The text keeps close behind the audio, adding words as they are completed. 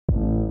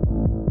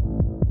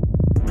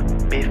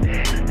Big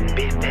facts,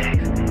 big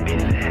facts,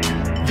 big facts.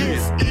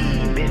 This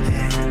is big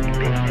facts,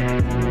 big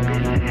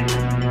facts,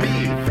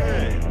 big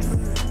facts.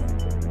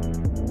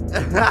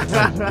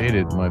 I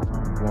dated one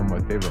of my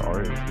favorite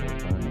artists at the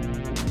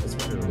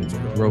time.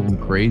 It drove him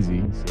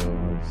crazy. So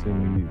I'm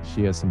assuming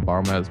she has some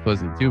Barmaid's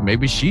pussy too.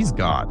 Maybe she's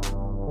God.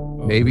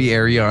 Maybe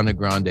Ariana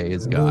Grande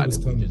is God.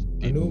 Just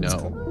didn't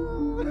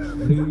know. I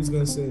knew he was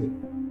gonna say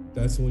it.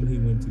 That's when he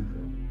went to.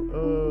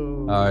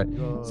 All right.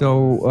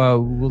 So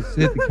we'll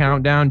hit the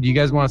countdown. Do you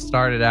guys want to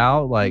start it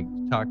out like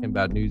talking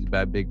about news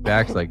about big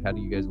facts? Like, how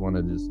do you guys want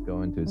to just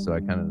go into it so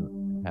I kind of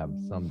have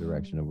some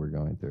direction of what we're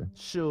going through?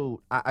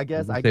 Shoot, I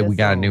guess we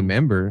got a new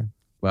member.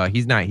 Well,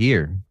 he's not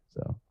here,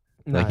 so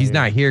he's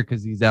not here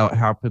because he's out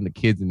helping the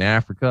kids in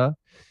Africa,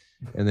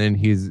 and then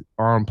he's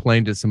on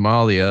plane to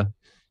Somalia.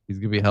 He's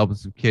gonna be helping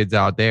some kids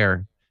out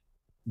there.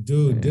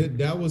 Dude,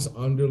 that was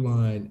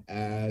underlined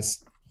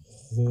as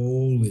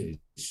holy.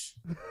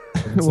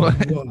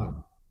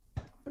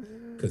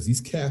 Because he's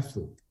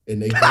Catholic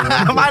and they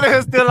go might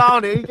have still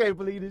on it. He can't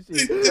believe this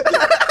shit.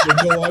 They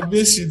go on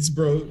missions,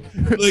 bro.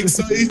 Like,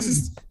 so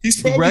he's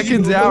probably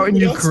reckons out in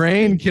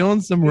Ukraine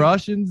killing some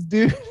Russians,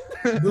 dude.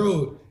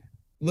 Bro,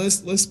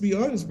 let's be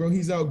honest, bro.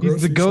 He's out.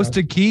 He's the ghost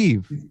of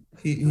Kyiv.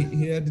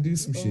 He had to do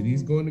some shit.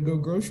 He's going to go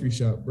grocery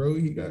shop, bro.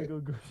 He got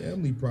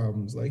family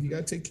problems. Like, he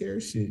got to take care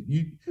of shit.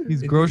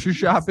 He's grocery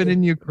shopping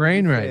in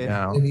Ukraine right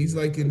now. And he's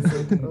like in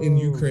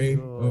Ukraine.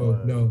 Oh,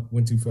 no,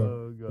 went too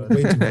far.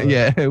 Way too far.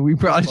 Yeah, we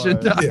probably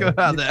should talk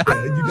about that.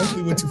 Yeah, you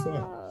definitely went too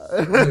far.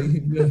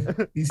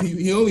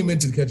 He only meant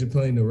to catch a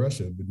plane to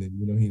Russia, but then,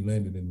 he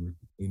landed in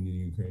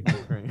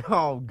Ukraine.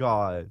 Oh,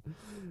 God.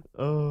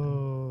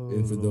 Oh.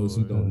 And for those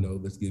who don't know,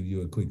 let's give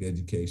you a quick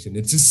education.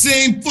 It's the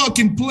same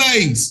fucking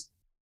place.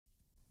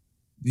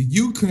 The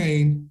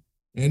Ukraine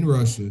and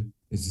Russia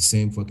is the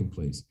same fucking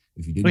place.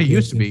 If you didn't, it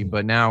used to be,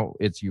 but now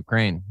it's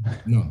Ukraine.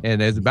 No,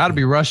 and it's about to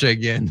be Russia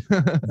again.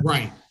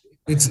 Right.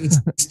 It's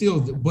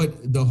still,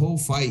 but the whole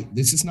fight.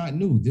 This is not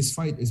new. This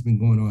fight has been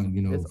going on,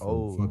 it's for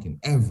old. Fucking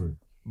ever.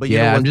 But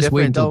yeah, I'm just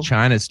waiting until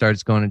China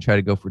starts going and try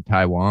to go for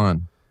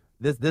Taiwan.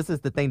 This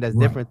is the thing that's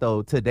different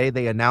though. Today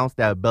they announced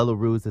that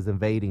Belarus is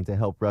invading to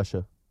help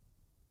Russia.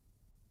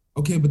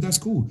 Okay, but that's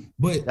cool.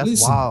 But that's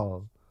listen,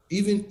 wild.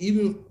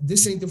 Even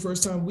this ain't the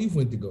first time we've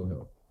went to go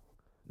help.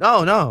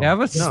 No. I have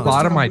a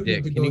spot on my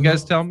dick. Can you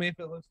guys tell me if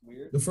it looks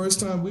weird? The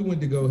first time we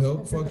went to go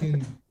help,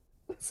 fucking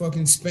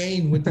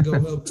Spain went to go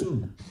help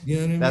too. You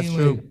know what I mean? That's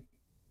true. Like,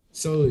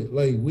 so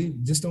like, we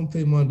just don't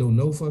pay Mondo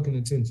no fucking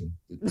attention.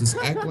 Just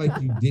act like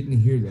you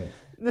didn't hear that.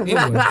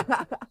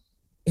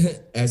 Anyway,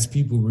 as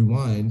people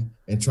rewind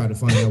and try to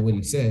find out what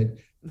he said,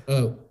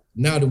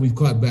 now that we've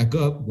caught back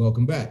up,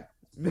 welcome back.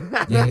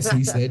 Yes,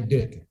 he said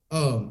dick.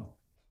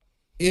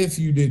 If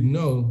you didn't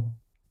know,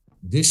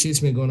 this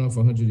shit's been going on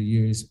for hundreds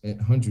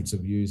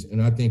of years,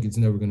 and I think it's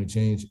never going to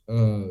change.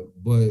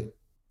 But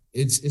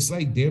it's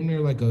like damn near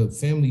like a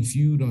family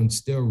feud on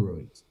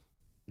steroids.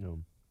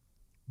 No.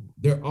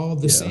 They're all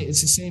the same.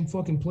 It's the same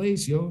fucking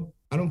place, yo.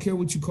 I don't care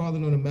what you call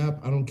it on a map.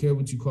 I don't care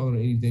what you call it on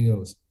anything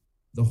else.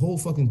 The whole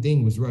fucking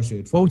thing was Russia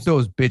at first. Both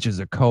those bitches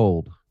are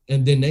cold.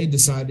 And then they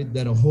decided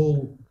that a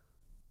whole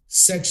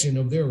section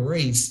of their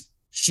race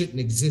shouldn't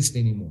exist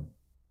anymore.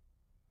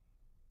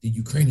 The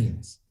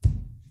Ukrainians.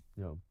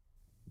 Yo.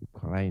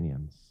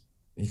 Ukrainians.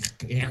 You know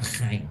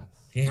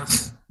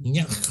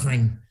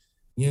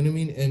what I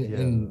mean?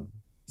 And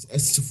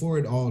it's for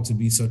it all to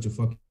be such a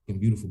fucking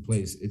beautiful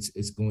place.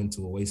 It's going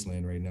to a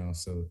wasteland right now.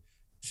 So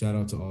shout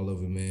out to all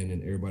of them, man,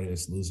 and everybody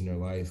that's losing their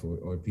life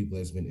or people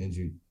that's been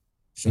injured.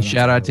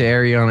 Shout out to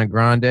Ariana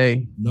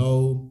Grande.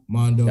 No,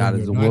 Mondo. God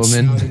is a woman.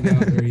 Shouting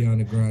out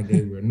Ariana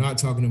Grande. We're not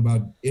talking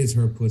about is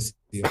her pussy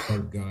a part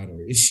of God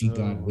or is she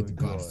God with the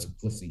goddess of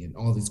pussy and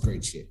all this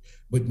great shit.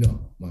 But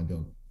no,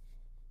 Mondo.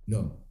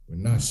 No, we're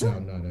not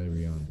shouting out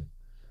Ariana.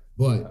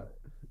 But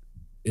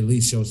at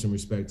least show some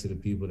respect to the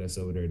people that's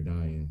over there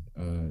dying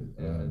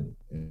and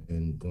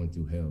going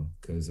through hell.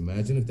 Because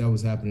imagine if that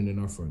was happening in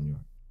our front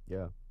yard.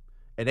 Yeah.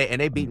 And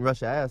they beating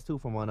Russia ass too,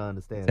 from what I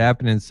understand. It's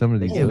happening in some of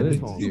these.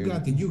 You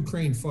got the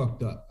Ukraine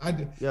fucked up.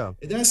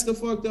 That's the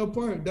fucked up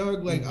part,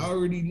 dog. Like, I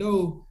already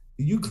know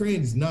the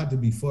Ukraine is not to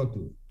be fucked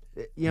with.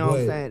 You know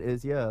what I'm saying?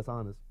 It's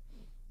honest.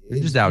 They're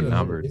just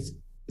outnumbered.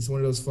 It's one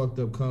of those fucked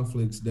up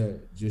conflicts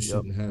that just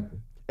shouldn't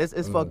happen.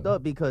 It's fucked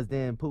up because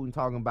then Putin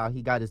talking about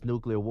he got his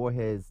nuclear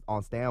warheads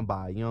on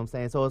standby. You know what I'm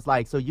saying? So it's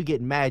like, so you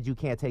getting mad you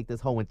can't take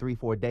this hoe in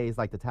 3-4 days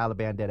like the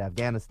Taliban did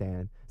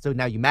Afghanistan. So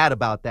now you mad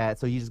about that.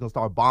 So you just gonna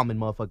start bombing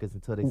motherfuckers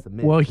until they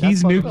submit. Well,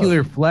 he's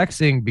nuclear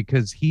flexing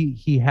because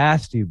he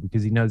has to,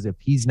 because he knows if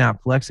he's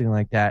not flexing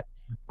like that,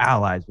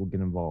 allies will get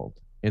involved.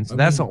 And so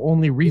that's the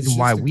only reason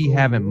why we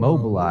haven't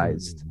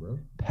mobilized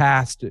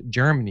past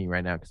Germany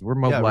right now, because we're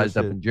mobilized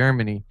up in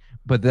Germany.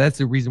 But that's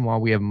the reason why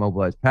we haven't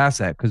mobilized past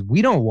that, because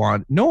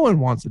no one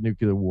wants a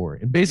nuclear war.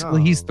 And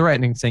basically he's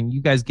threatening, saying,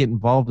 you guys get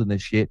involved in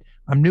this shit,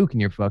 I'm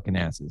nuking your fucking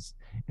asses.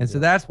 And so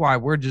that's why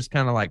we're just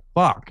kind of like,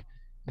 fuck,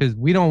 because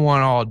we don't want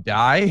to all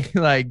die.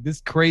 Like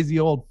this crazy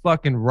old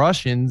fucking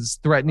Russians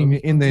threatening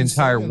in the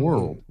entire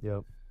world.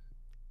 Yep.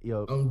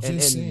 Yo, I'm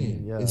just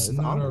saying, yeah, it's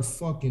not our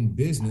fucking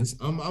business.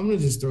 I'm gonna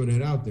just throw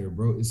that out there,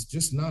 bro. It's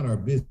just not our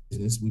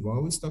business. We've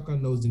always stuck our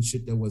nose in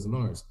shit that wasn't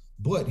ours.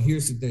 But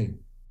here's the thing.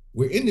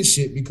 We're in this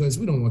shit because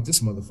we don't want this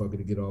motherfucker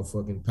to get all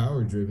fucking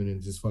power driven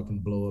and just fucking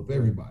blow up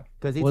everybody.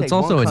 Well, it's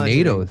also a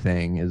NATO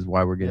thing is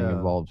why we're getting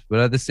involved. But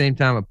at the same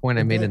time, a point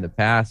I made in the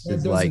past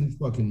is like, that doesn't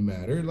fucking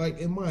matter. Like,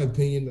 in my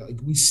opinion, like,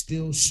 we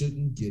still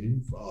shouldn't get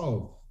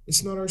involved.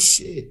 It's not our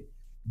shit.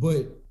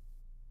 But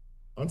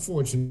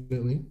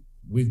unfortunately,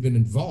 we've been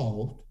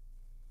involved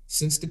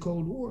since the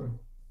Cold War.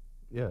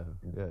 Yeah,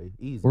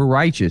 easy. We're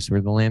righteous.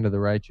 We're the land of the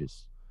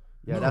righteous.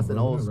 Yeah, that's an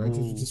old school.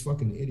 Righteous, just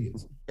fucking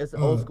idiots. It's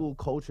an old school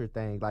culture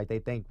thing. Like, they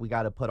think we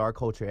got to put our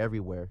culture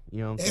everywhere. You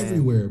know what I'm saying?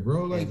 Everywhere,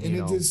 bro. Like, and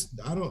it just,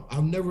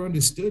 I've never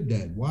understood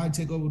that. Why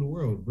take over the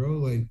world, bro?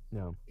 Like,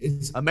 no.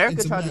 It's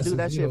America tried to do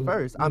that shit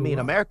first. I mean,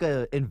 rock.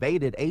 America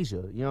invaded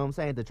Asia. You know what I'm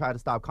saying? To try to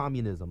stop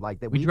communism.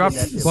 Like that. We dropped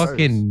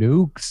fucking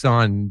nukes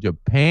on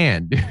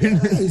Japan, dude.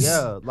 Yes.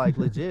 Yeah, like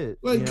legit.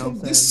 Like, you know what I'm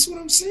this saying? is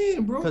what I'm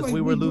saying, bro. Because like, we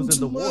were losing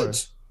the war.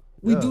 Much.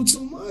 We do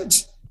too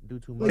much.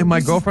 And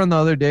my girlfriend the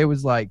other day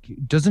was like,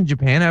 doesn't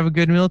Japan have a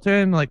good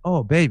military? And I'm like,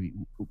 oh, baby,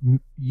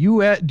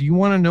 US, do you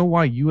want to know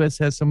why US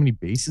has so many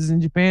bases in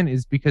Japan?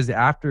 Is because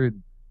after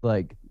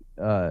like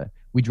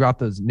we dropped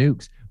those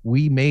nukes,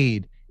 we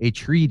made a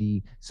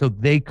treaty so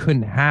they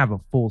couldn't have a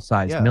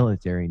full-size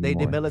military anymore.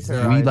 They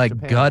demilitarized we like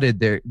Japan.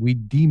 gutted we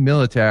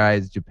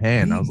demilitarized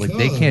Japan. I was like,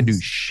 they can't do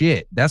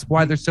shit. That's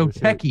why they're so For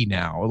sure. techie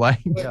now. Like,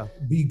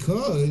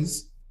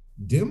 because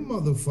them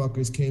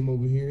motherfuckers came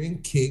over here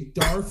and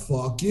kicked our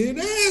fucking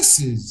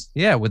asses.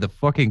 yeah, with the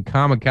fucking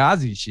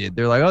kamikaze shit.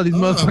 They're like, oh, these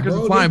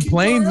motherfuckers are flying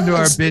planes into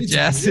our bitch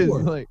asses.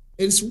 Like,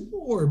 it's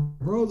war,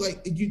 bro.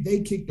 Like, they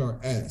kicked our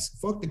ass.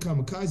 Fuck the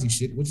kamikaze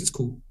shit, which is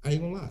cool. I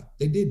ain't gonna lie.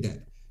 They did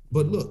that.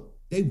 But look,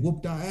 they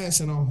whooped our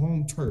ass on our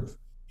home turf.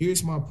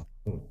 Here's my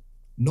point.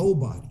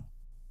 Nobody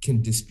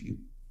can dispute.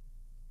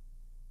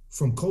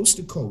 From coast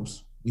to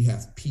coast, we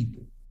have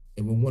people.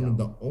 And we're one of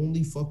the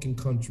only fucking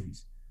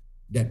countries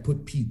that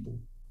put people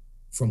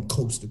from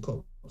coast to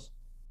coast.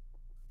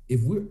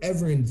 If we're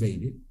ever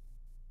invaded,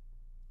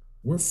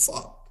 we're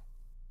fucked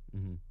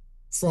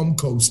from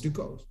coast to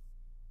coast.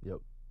 Yep.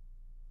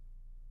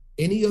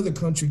 Any other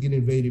country get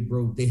invaded,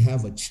 bro, they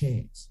have a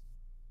chance.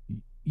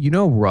 you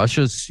know,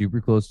 Russia's super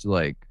close to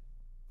like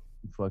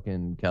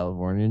fucking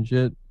California and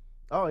shit.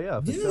 Oh yeah,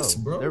 for sure.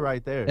 bro. They're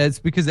right there. It's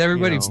because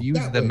everybody views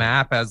that the way.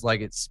 map as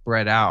like it's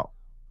spread out,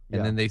 and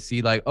Yeah. then they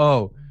see like,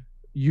 oh,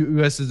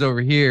 U.S. is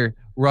over here,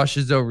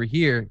 Russia's over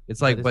here.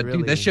 It's like, it's but dude,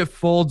 really- that shit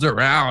folds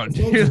around.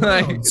 It folds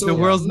Like around. So, the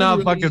world's not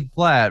literally- fucking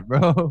flat,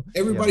 bro.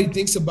 Everybody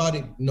thinks about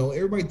it. No,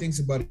 everybody thinks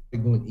about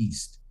it going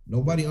east.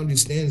 Nobody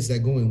understands that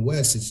going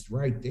west, it's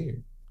right there.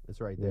 It's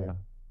right there.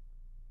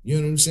 You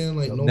know what I'm saying?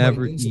 Like, nobody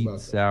Never thinks eat about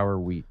that. sour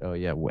wheat. Oh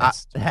yeah,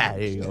 west. There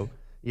you go. You know,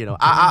 You know what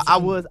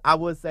I'm I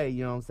would say,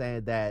 you know what I'm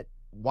saying, that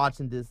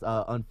watching this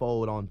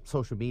unfold on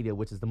social media,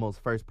 which is the most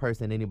first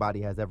person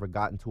anybody has ever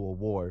gotten to a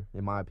war,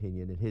 in my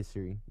opinion, in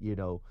history, you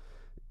know,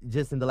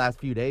 just in the last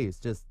few days,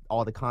 just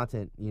all the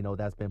content, you know,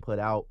 that's been put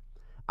out.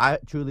 I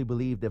truly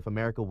believe that if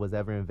America was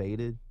ever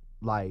invaded,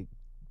 like,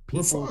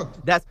 We're people,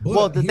 fucked. that's, But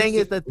well, the here's thing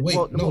is that, wait,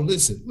 well, no,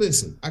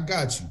 listen. I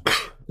got you.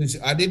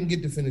 Listen, I didn't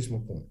get to finish my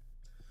point.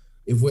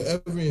 If we're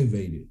ever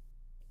invaded,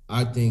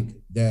 I think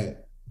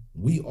that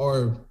we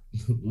are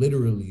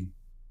literally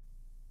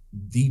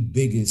the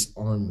biggest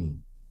army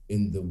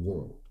in the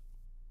world.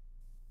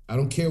 I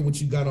don't care what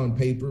you got on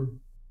paper,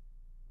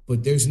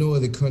 but there's no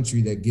other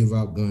country that give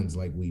out guns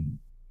like we do.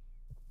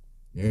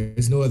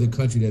 There's no other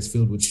country that's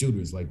filled with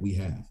shooters like we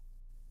have.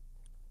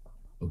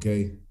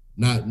 Okay?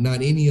 Not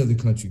any other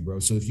country, bro.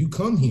 So if you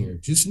come here,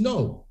 just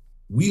know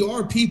we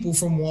are people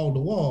from wall to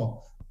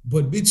wall,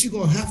 but bitch, you're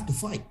gonna have to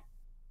fight.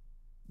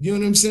 You know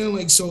what I'm saying?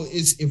 Like, so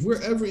it's if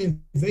we're ever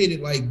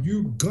invaded, like,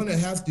 you're gonna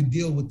have to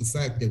deal with the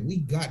fact that we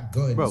got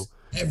guns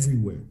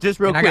everywhere. just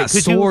real And I quick, got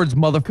could swords, you,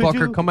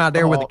 motherfucker. Come out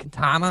there with a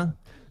katana.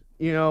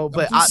 you know, I'm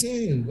but just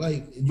saying,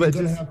 like, you're but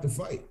gonna just- have to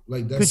fight.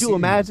 Like, that's could you serious.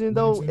 imagine You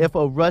know though what I'm saying? if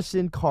a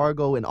Russian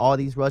cargo and all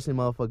these Russian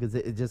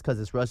motherfuckers, just because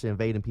it's Russia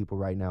invading people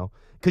right now,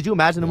 could you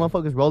imagine the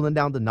motherfuckers rolling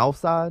down the north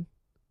side?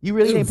 You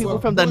really It'll think people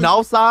fuck- from the boy,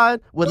 north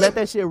side would boy, let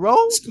that shit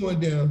roll? It's going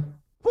down.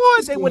 Boy,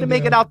 it's they going wouldn't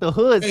make it down. out the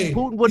hood. Hey,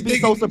 Putin would you be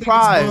think- so you think it's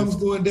surprised. bombs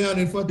going down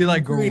in fucking Be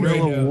like Ukraine right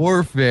guerrilla now.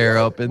 warfare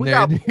up in We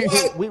there. got dude.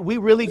 What? we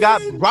really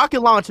got Man.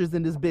 rocket launchers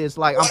in this bitch.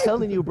 Like, I'm What?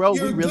 telling you, bro,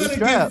 You're we really gonna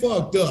strapped. get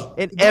fucked up.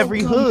 In Don't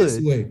every come this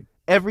hood. way.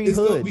 Every It's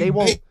gonna hood. be They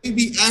won't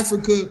baby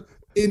Africa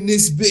in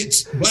this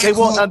bitch. Black They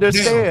won't Hawk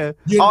understand. down.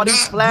 You're All these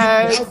not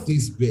flags, getting out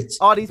this bitch.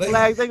 all these Like,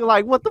 flags, they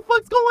like, what the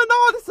fuck's going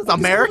on? This is what's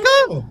America?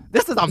 going on?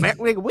 This is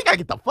America. We gotta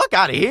get the fuck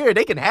out of here.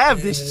 They can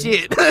have this Man,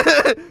 shit.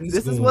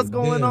 This is what's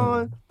going down.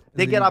 on.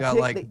 They And get then our you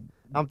got, pick. like,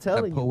 I'm That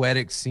telling you.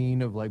 poetic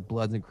scene of like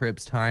Bloods and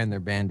Crips tying their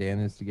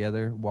bandanas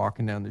together,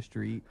 walking down the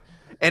street.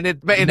 And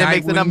it Night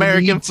makes an when we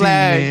American need to,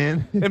 flag.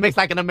 man. It makes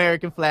like an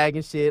American flag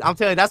and shit. I'm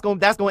telling you,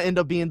 that's gonna end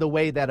up being the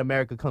way that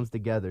America comes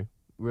together.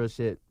 Real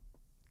shit.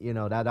 You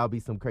know, that'll be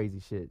some crazy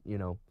shit, you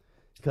know.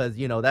 Because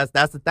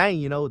that's the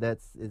thing.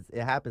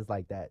 It happens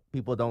like that.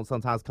 People don't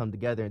sometimes come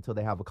together until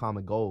they have a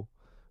common goal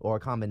or a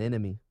common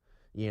enemy.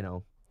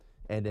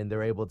 And then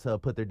they're able to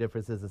put their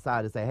differences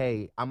aside and say,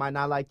 hey, I might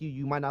not like you,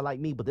 you might not like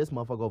me, but this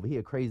motherfucker over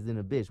here crazy than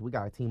a bitch. We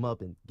gotta team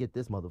up and get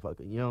this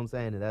motherfucker. You know what I'm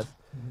saying? And that's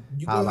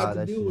you how a gonna lot have of to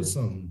that deal with shit.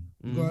 something.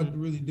 You gonna have to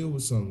really deal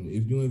with something.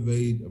 If you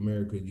invade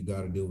America, you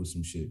gotta deal with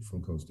some shit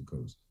from coast to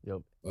coast.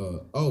 Yep.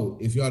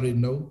 If y'all didn't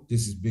know,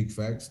 this is Big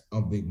Facts.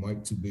 I'm Big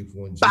Mike, too big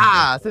for one.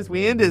 Bah, since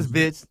we in this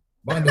bitch.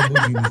 Mondo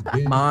Bougie was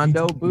big.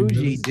 Mondo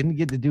Bougie didn't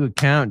get to do a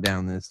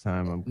countdown this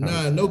time.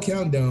 No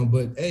countdown,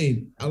 but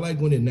hey, I like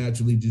when it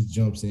naturally just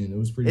jumps in. It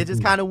was pretty. It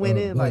just kind of went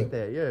in like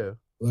that, yeah.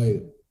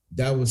 Like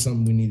that was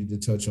something we needed to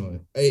touch on.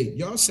 Hey,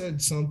 y'all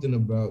said something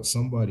about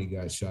somebody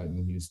got shot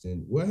in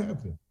Houston. What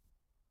happened?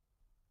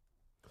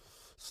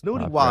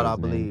 Snooty Wild, I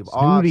believe.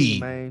 Snooty,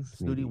 man.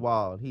 Snooty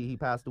Wild. He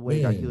passed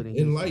away. Man, got killed in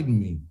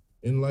Houston.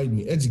 Enlighten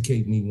me.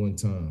 Educate me one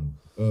time.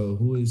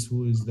 Who is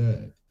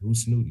that?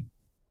 Who's Snooty?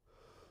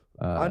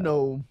 I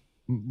know.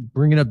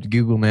 Bring it up to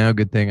Google now.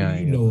 Good thing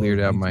I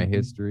cleared out my YouTube.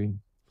 history.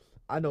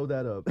 I know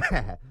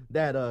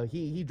that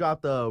he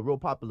dropped a real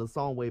popular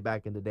song way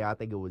back in the day. I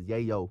think it was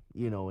Yayo,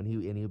 and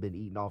he been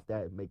eating off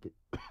that and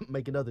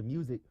making other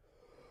music.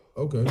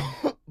 Okay.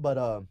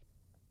 But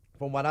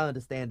from what I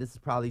understand, this is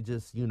probably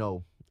just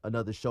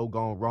another show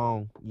gone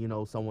wrong.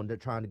 Someone they're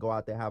trying to go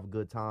out there have a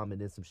good time and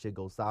then some shit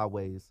goes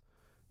sideways.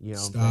 You know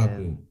what I'm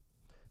saying?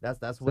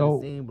 That's what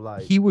it seemed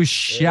like. He was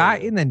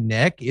shot in the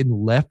neck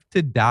and left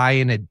to die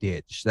in a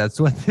ditch. That's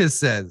what this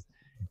says.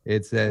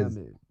 It says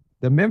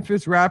the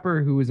Memphis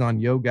rapper who was on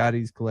Yo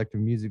Gotti's collective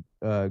music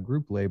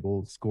group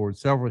label scored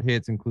several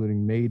hits,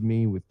 including Made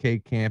Me with K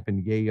Camp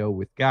and Yayo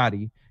with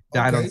Gotti.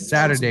 Died on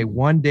Saturday,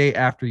 one day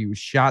after he was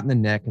shot in the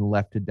neck and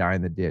left to die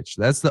in the ditch.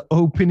 That's the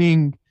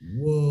opening.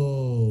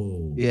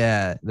 Whoa.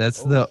 Yeah,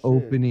 that's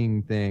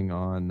opening thing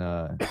on.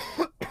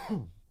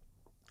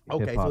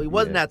 Okay, so he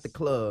wasn't at the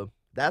club.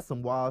 That's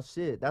some wild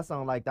shit. That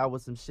sounded like that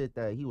was some shit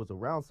that he was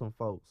around some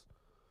folks.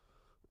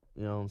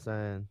 You know what I'm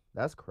saying?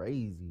 That's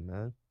crazy,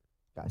 man.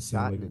 Got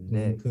shot in the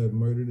neck. Cut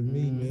murder to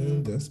me,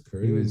 man. That's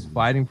crazy. He was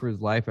fighting for his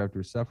life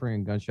after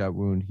suffering a gunshot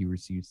wound. He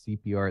received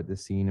CPR at the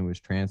scene and was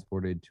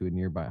transported to a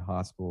nearby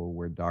hospital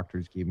where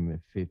doctors gave him a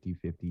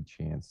 50-50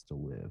 chance to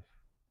live.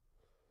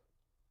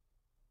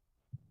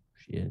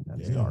 Shit,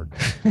 that's dark.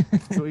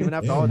 So even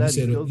after all that,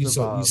 you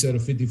said a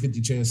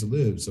 50-50 chance to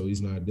live, so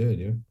he's not dead,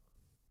 yeah?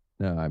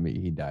 No, I mean,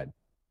 he died.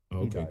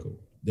 Okay, cool.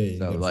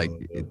 So, like,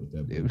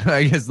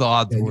 I guess the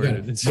odds were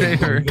in his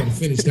favor. You got to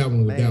finish that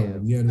one with that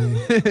one. You know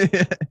what I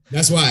mean?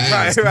 That's why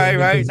I asked.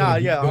 Right. Nah,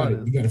 you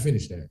got to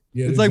finish that.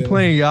 It's like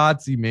playing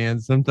Yahtzee, man.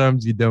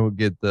 Sometimes you don't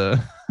get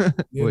the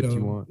what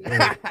you want.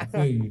 I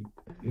feel you.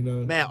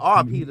 Man,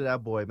 RP to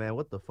that boy, man.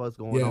 What the fuck's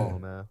going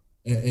on, man?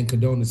 And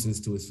condolences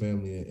to his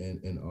family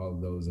and all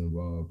of those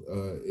involved.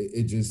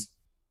 It just,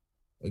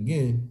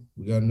 again,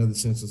 we got another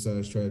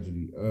senseless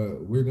tragedy.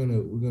 We're gonna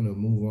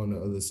move on to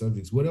other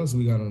subjects. What else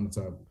we got on the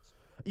topic?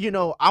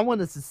 I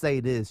wanted to say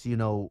this.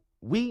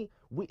 We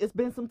it's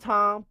been some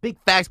time. Big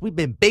facts. We've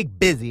been big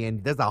busy,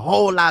 and there's a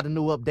whole lot of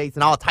new updates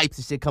and all types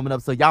of shit coming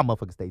up. So y'all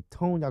motherfuckers stay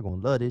tuned. Y'all gonna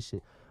love this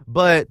shit.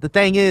 But the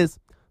thing is,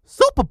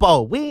 Super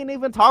Bowl. We ain't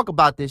even talk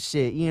about this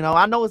shit.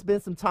 I know it's been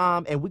some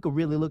time, and we could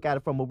really look at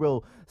it from a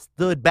real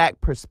stood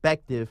back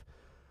perspective.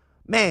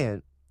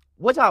 Man,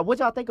 what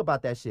y'all think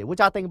about that shit? What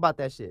y'all think about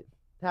that shit?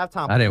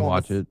 Halftime. I didn't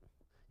watch it.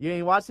 You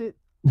ain't watch it?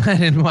 I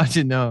didn't watch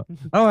it. No.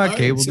 Oh, I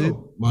cable dude.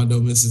 Mondo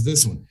misses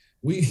this one.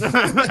 We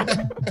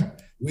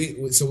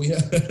so we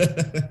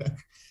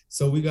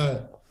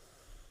got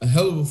a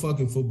hell of a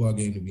fucking football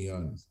game, to be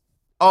honest.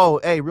 Oh,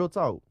 hey, real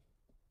talk.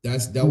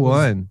 Who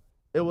won?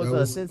 It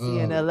was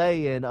Cincy and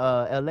LA, and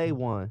LA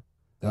won.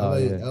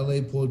 LA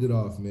pulled it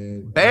off,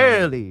 man.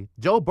 Barely.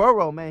 Joe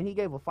Burrow, man, he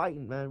gave a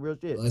fighting, man, real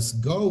shit. Let's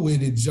go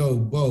with it, Joe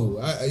Bo.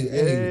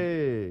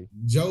 Hey,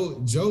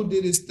 Joe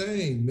did his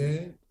thing,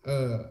 man.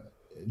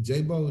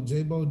 J-Bo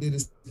did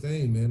his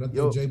thing, man. I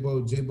think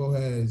J-Bo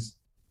has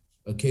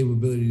a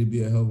capability to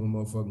be a hell of a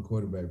motherfucking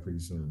quarterback pretty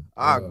soon.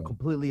 I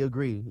completely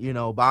agree,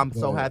 but I'm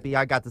so happy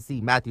I got to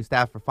see Matthew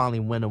Stafford finally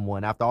winning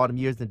one after all them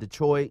years in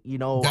Detroit,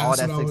 all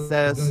that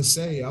success.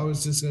 I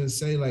was just gonna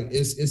say, like,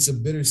 it's a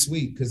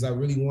bittersweet because I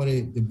really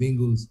wanted the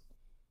Bengals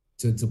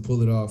to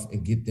pull it off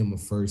and get them a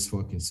first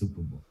fucking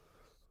Super Bowl.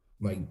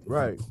 Like,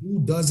 who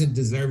doesn't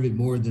deserve it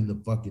more than the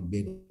fucking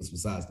Bengals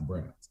besides the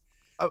Browns?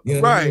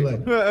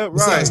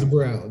 Besides the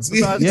Browns.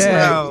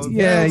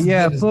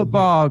 Yeah.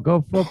 Football.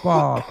 Go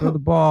football. Throw the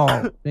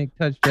ball. Make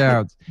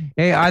touchdowns.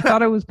 Hey, I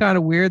thought it was kind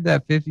of weird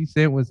that 50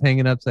 Cent was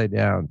hanging upside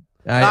down.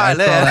 I saw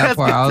that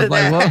part. I was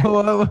like, what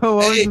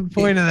was the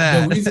point of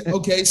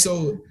that?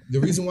 So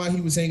the reason why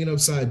he was hanging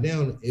upside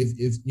down,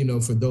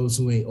 if for those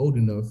who ain't old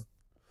enough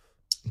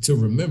to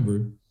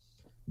remember,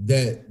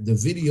 that the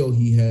video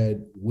he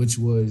had, which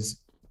was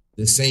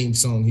the same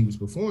song he was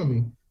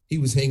performing, he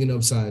was hanging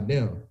upside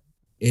down.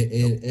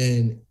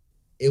 And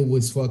it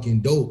was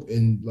fucking dope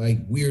and like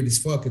weird as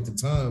fuck at the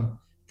time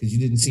because you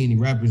didn't see any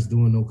rappers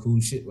doing no cool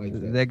shit like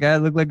that. That guy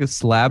looked like a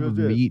slab of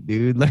meat,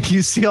 dude. Like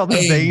you see all the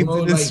veins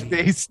in his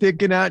face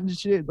sticking out and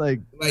shit. Like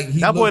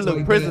that boy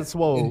looked prison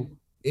swole.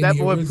 That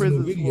boy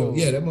prison video.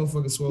 Yeah, that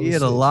motherfucker swole. He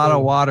had a lot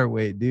of water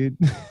weight, dude.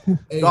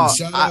 Hey,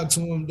 shout out to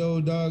him though,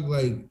 dog.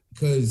 Like,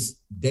 cause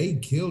they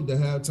killed the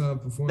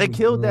halftime performance. They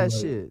killed that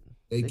shit.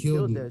 They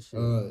killed that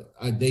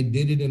shit. They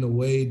did it in a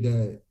way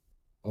that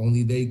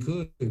only they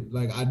could.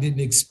 Like, I didn't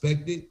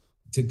expect it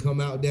to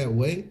come out that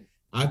way.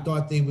 I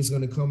thought they was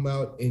gonna come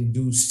out and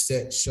do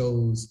set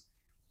shows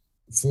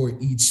for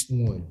each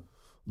one,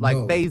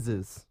 like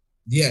phases.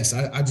 Yes,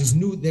 I just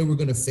knew they were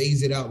gonna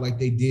phase it out like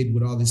they did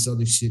with all this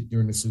other shit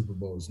during the Super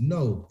Bowls.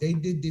 No, they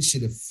did this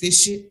shit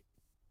efficient,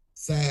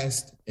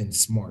 fast, and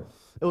smart.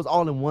 It was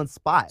all in one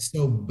spot.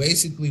 So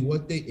basically,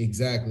 what they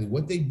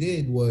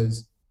did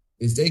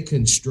is they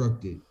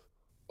constructed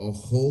a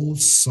whole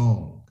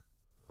song.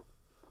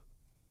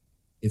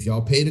 If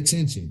y'all paid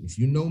attention, if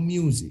you know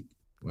music,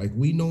 like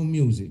we know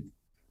music,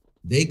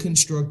 they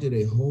constructed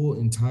a whole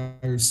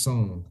entire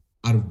song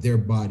out of their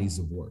bodies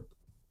of work.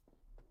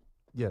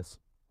 Yes.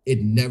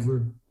 It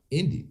never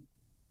ended.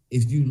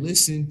 If you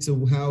listen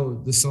to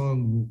how the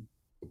song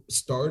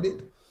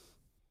started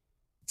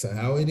to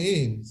how it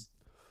ends,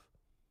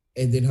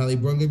 and then how they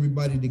brought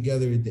everybody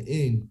together at the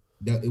end,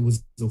 that it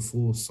was a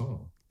full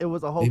song. It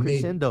was a whole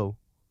crescendo.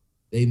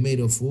 They made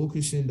a full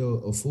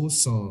crescendo, a full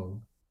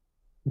song.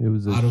 It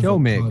was a show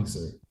mix.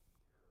 Concert.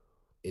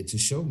 It's a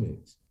show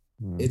mix.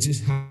 It's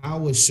just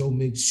how a show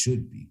mix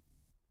should be.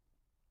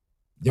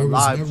 There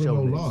was never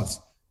no loss.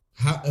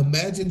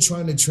 Imagine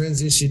trying to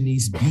transition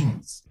these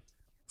beats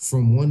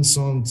from one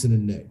song to the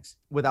next.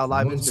 Without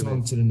live one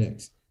song to the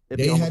next.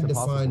 They had to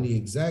find the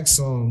exact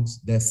songs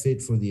that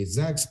fit for the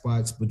exact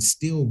spots, but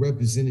still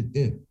represented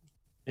them.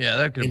 Yeah,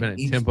 that could have been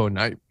a tempo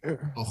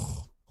nightmare.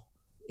 Oh,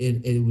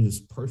 and it was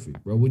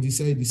perfect, bro. What'd you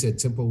say? You said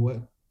tempo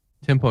what?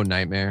 Tempo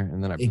nightmare,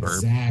 and then I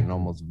burped and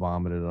almost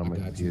vomited on my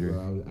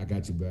computer. I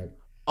got you back.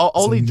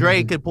 Only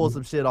Drake could pull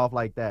some shit off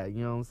like that.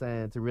 You know what I'm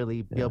saying? To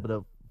really be able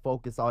to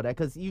focus all that,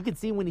 because you can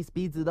see when he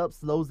speeds it up,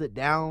 slows it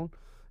down,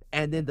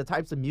 and then the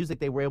types of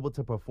music they were able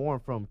to perform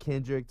from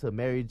Kendrick to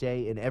Mary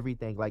J and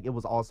everything, like it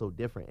was also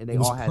different, and they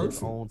all had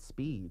its own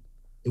speed.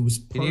 It was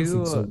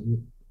perfect.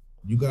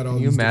 You got all.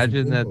 Can you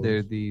imagine that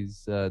there's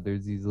these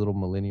little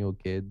millennial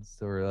kids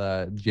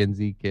or Gen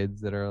Z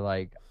kids that are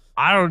like,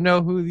 I don't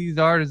know who these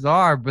artists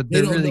are, but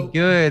they're really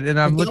good, and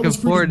I'm looking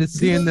forward to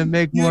seeing them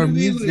make more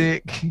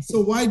music.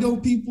 So why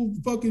don't people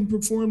fucking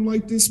perform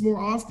like this more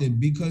often?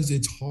 Because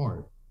it's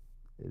hard.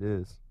 It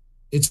is.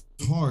 It's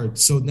hard.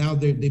 So now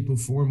they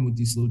perform with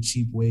these little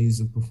cheap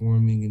ways of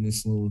performing and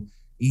this little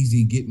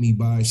easy get me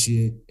by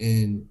shit.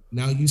 And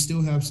now you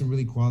still have some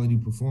really quality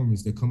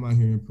performers that come out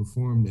here and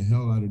perform the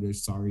hell out of their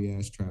sorry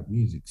ass trap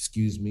music.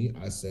 Excuse me,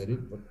 I said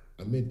it, but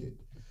I meant it.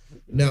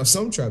 Now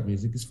some trap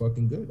music is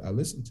fucking good. I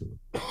listen to it.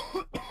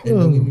 And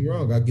don't get me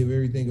wrong, I give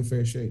everything a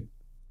fair shake.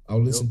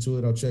 I'll listen to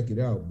it, I'll check it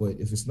out. But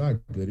if it's not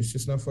good, it's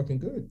just not fucking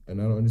good. And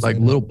I don't understand.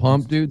 Like Lil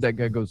Pump, dude, that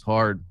guy goes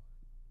hard.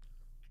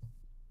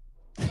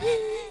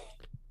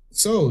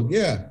 So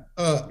yeah,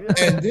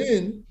 and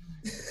then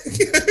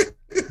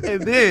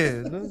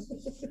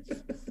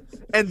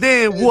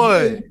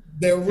what?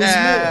 There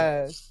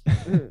was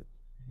more.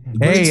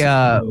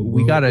 Hey,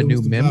 we got a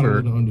new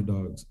member. The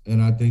underdogs,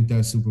 and I think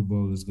that Super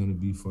Bowl is gonna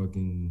be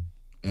fucking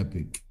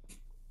epic.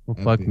 Well,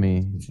 fuck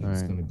me.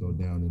 It's gonna go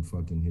down in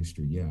fucking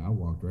history. Yeah, I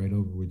walked right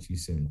over what you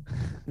said.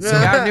 So we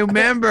got a new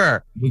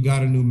member. We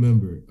got a new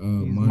member.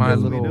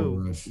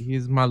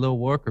 He's my little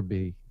worker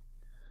bee.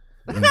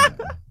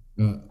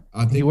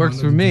 I think he works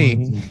for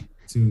me.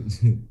 To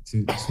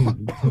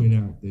point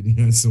out that he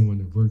has someone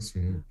that works for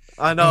him.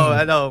 I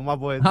know, my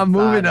boy. I'm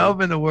moving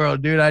up in the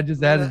world, dude. I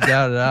just had to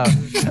shout it out.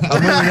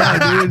 I'm moving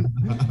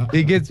up, dude.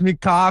 He gets me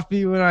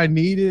coffee when I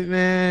need it,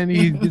 man.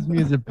 He gives me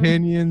his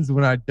opinions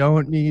when I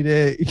don't need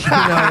it. You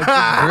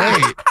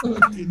know,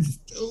 it's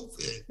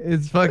great.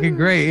 It's fucking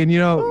great. And you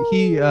know,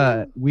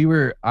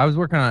 I was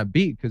working on a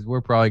beat because we're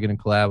probably gonna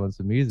collab on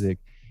some music,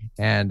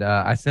 and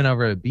I sent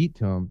over a beat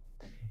to him.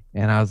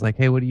 And I was like,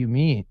 hey, what do you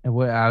mean? And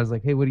I was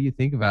like, hey, what do you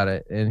think about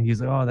it? And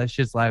he's like, oh, that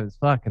shit's live as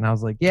fuck. And I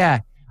was like, yeah,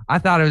 I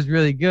thought it was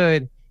really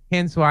good.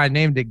 Hence why I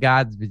named it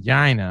God's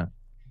Vagina.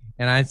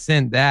 And I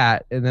sent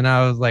that. And then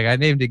I was like, I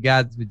named it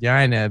God's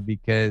Vagina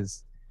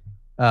because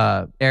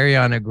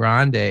Ariana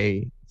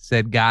Grande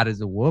said God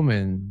is a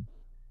woman.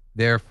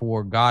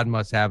 Therefore, God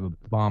must have a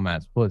bomb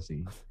ass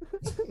pussy.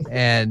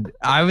 And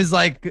I was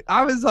like,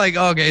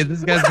 okay,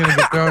 this guy's gonna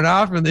get thrown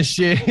off from this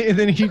shit. And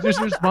then he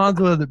just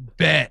responds with a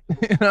bet.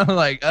 And I'm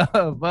like,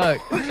 oh fuck.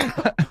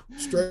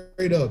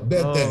 Straight up,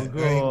 bet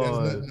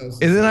that.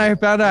 And then I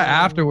found out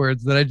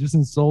afterwards that I just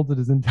insulted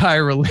his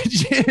entire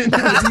religion.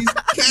 He's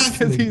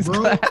Catholic,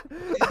 bro.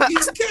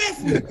 He's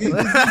Catholic. He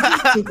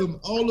took him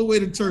all the way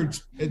to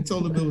church and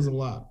told him it was a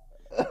lie.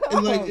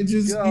 And like, it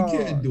just, you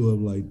can't do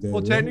him like that.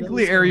 Well,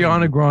 technically,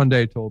 Ariana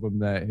Grande told him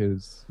that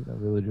his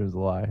religion is a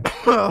lie.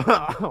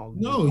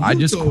 No, I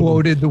just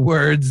quoted the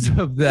words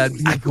of that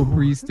beautiful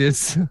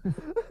priestess.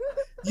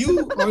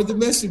 You are the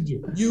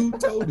messenger. You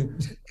told him.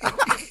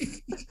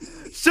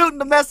 shooting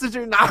the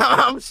messenger. Nah,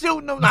 I'm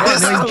shooting him. Nah.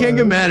 You can't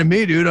get mad at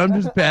me, dude. I'm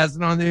just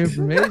passing on the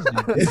information.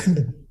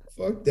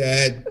 Fuck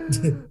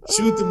that.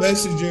 Shoot the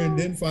messenger and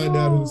then find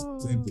out who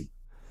sent it.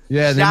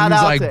 Yeah, then Shout he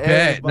was out like, to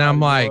bet. And I'm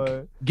like,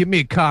 everybody, boy. Give me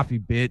a coffee,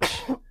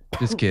 bitch.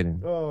 Just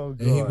kidding. Oh,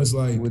 God. And he was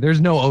like, There's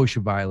no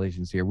OSHA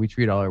violations here. We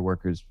treat all our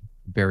workers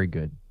very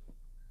good.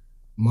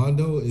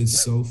 Mondo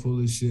is so full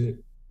of shit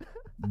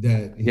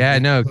that Yeah, I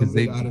know, because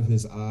they out of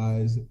his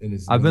eyes and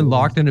his I've been nose.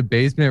 locked in a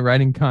basement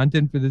writing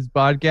content for this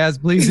podcast.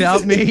 Please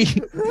help me.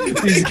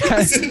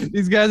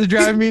 these guys are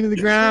driving me to the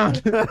ground.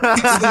 This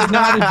is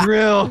not a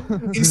drill.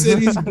 He said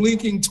he's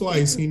blinking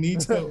twice. He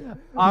needs help.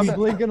 I'm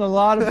blinking a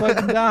lot of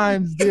fucking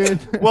times, dude.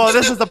 Well,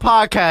 this is a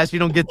podcast. You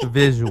don't get the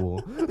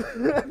visual.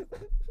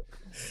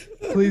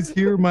 Please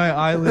hear my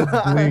eyelids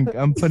blink.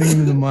 I'm putting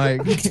them in the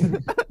mic.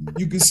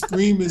 You can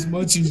scream as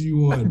much as you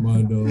want,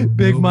 Mondo.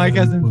 Big Mike Nobody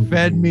hasn't fucking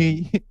fed you.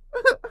 me.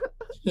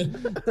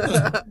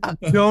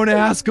 Don't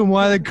ask him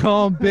why they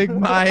call him Big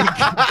Mike.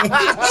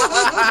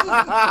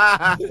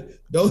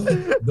 Don't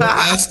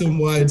ask him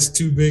why it's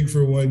too big for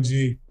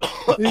 1G.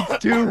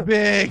 It's too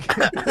big.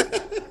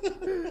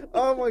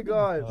 Oh, my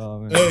God. Oh,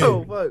 man. Hey.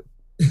 Oh, fuck.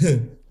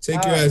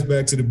 Take your ass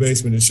back to the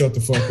basement and shut the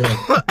fuck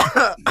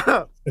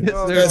up. Yes,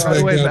 Your sir. ass Right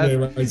back away, down Master.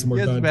 there and write some more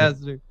Yes, content.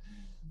 Master.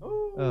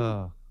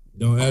 Oh.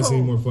 Don't ask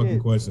any Oh, more fucking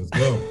shit. questions.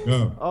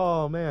 Go.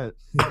 Oh, man.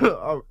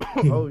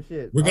 Oh,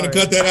 shit. We're gonna All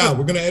cut that out.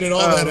 We're gonna edit all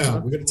that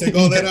out. We're gonna take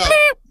all that out.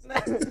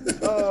 right.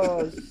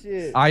 Oh,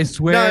 shit. I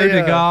swear No,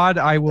 yeah. to God,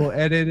 I will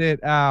edit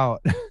it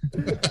out.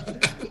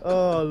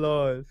 Oh,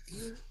 Lord.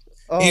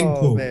 End Oh,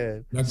 quote.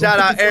 man. Now go Shout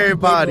put out the fucking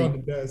everybody. paper on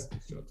the desk.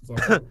 Shut the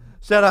fuck up.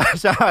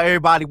 Shout out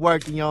everybody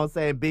working, you know what I'm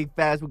saying? Big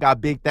fast, we got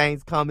big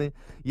things coming,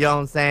 you know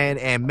what I'm saying?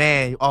 And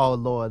man, oh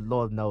Lord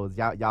knows.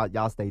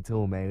 Y'all stay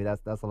tuned, man.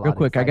 That's a lot. Real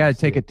quick, I gotta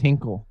take a shit.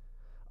 tinkle.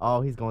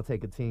 Oh, he's gonna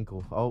take a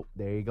tinkle. Oh,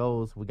 there he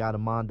goes. We got a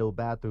Mondo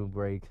bathroom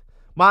break.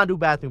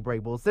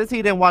 Well, since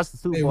he didn't watch the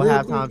Super Hey, Bowl real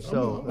halftime quick,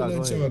 show. I'm gonna go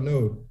let ahead. y'all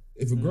know.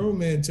 If a grown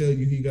man tell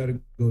you he gotta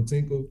go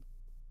tinkle,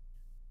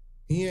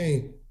 he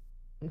ain't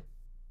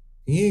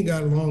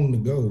got long to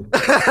go.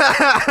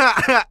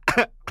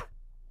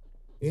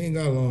 He ain't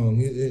got long.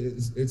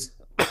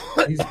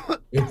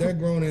 If that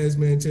grown ass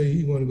man tell you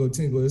he want to go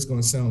tinkle, it's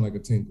gonna sound like a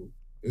tinkle.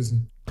 He's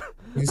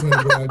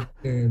gonna go out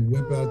there and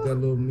whip out that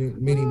little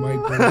mini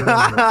microphone,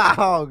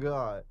 Oh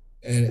God.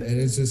 and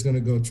it's just gonna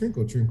go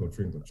trinkle, trinkle,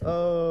 trinkle, trinkle.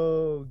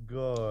 Oh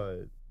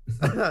God.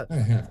 I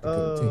have to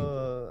go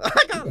tinkle. I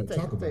We gotta gotta take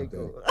talk a about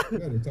tinkle. that. We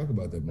gotta talk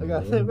about that, I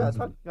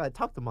Mondo. gotta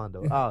talk to Mondo.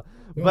 Don't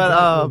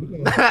But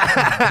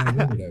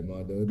remember that,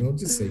 Mondo. Don't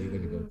just say you're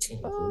gonna go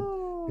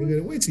tinkle. You're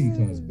gonna wait till he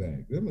comes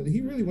back.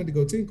 He really went to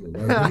go tinkle.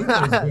 Like, when he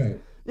comes back,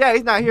 yeah,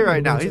 he's not here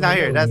right now. let He's y'all not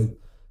here. know, That's like,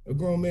 a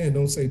grown man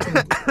don't say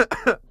tinkle.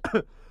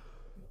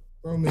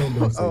 Grown man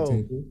don't say Oh.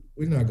 tinkle.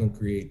 We're not gonna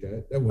create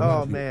that. That will Oh,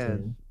 not be a man.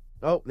 term.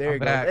 oh, there I'm you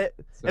go. back. It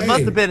Hey,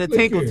 must have been a look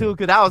tinkle here. too,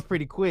 because that was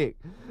pretty quick.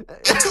 I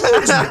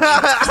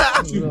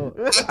told you.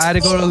 I had to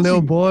go to the told little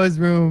you. boy's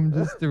room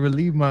just to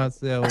relieve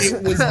myself.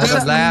 It was I was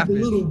definitely laughing.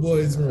 the little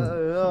boy's room.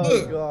 Oh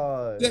Look,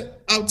 God.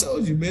 I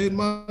told you, man.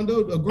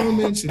 Mondo, a grown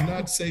man should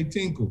not say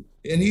tinkle,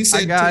 and he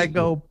said I gotta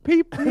tinkle. go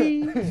pee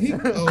pee.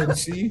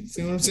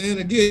 See what I'm saying?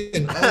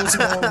 Again, all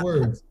small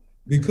words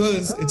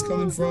because it's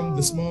coming from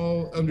the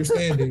small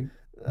understanding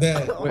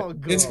that Oh,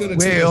 it's God. gonna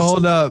Wait, take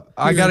hold up.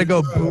 I gotta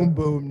go period of boom time.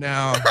 boom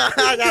now.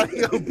 I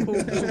gotta go boom.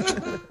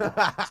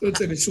 It's gonna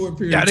take a short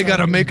period. Daddy of time.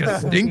 gotta make a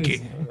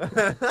stinky.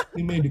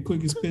 He made the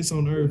quickest piss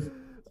on earth.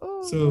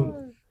 Oh,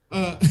 So,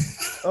 God.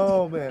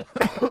 Oh man.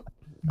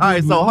 All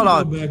right, so hold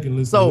on. Go back and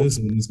listen So, to this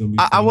one. It's gonna be.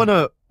 I fun.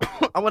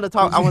 wanna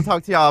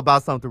talk to y'all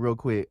about something real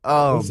quick.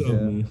 What's up,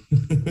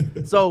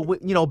 man? So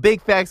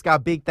Big Facts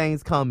got big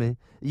things coming,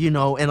 and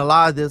a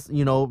lot of this,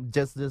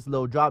 just this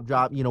little drop,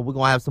 we're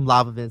gonna have some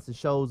live events and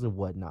shows and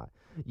whatnot,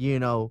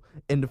 in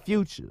the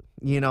future,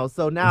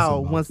 So now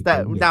about to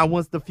come down.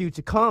 once the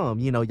future come,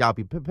 y'all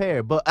be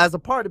prepared. But as a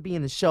part of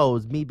being the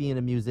shows, me being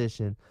a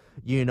musician,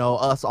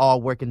 us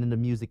all working in the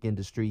music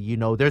industry,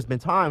 there's been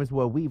times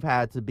where we've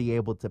had to be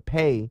able to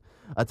pay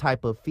a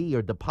type of fee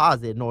or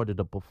deposit in order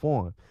to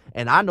perform.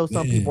 And I know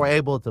some Man. people are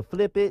able to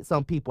flip it.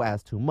 Some people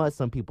ask too much.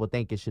 Some people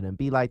think it shouldn't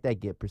be like that,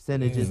 get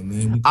percentages. Yeah,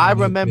 man, we I can't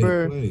get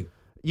remember- paid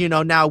to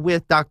play. Now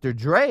with Dr.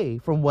 Dre,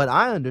 from what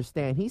I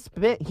understand, he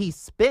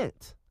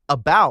spent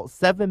about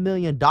 $7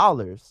 million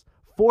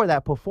for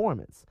that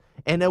performance.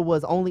 And it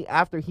was only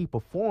after he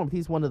performed,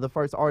 he's one of the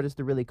first artists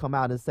to really come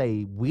out and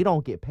say, we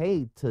don't get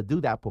paid to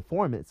do that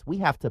performance. We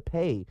have to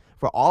pay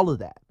for all of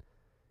that.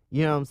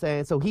 You know what I'm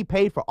saying? So he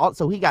paid for all,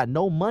 so he got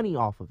no money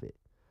off of it.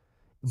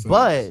 Facts.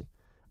 But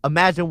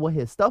imagine what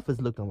his stuff is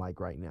looking like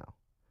right now.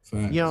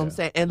 Facts. You know what I'm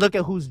saying? And look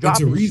at who's It's a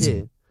dropping reason.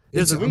 shit.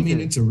 There's a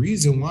reason. it's a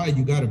reason why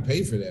you got to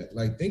pay for that.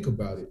 Like, think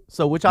about it.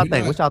 So what y'all You're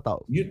think? not- What y'all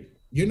thought?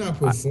 You're not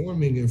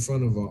performing in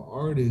front of an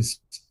artist,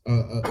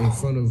 in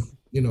front of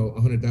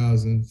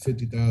 100,000,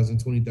 50,000,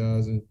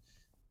 20,000,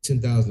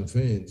 10,000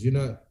 fans. You're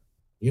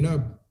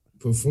not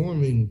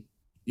performing.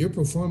 You're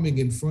performing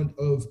in front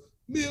of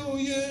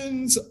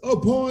millions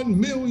upon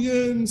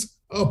millions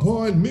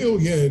upon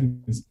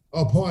millions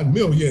upon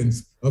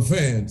millions of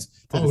fans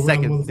To all the around the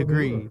second motherfucking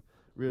degree. world.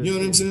 Real You know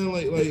what I'm shit.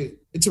 saying? Like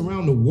it's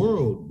around the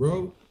world,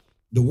 bro.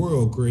 The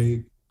world,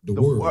 Craig. The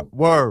world.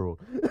 World.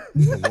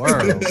 The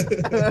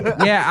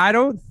world. Yeah, I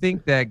don't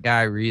think that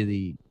guy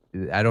really.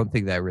 I don't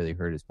think that really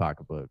hurt his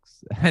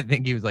pocketbooks. I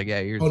think he was like,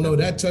 "Yeah, here's." Oh no,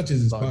 that 7 million.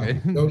 touches his Fuck pocket.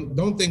 it.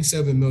 Don't think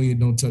 7 million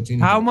don't touch anything.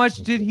 How much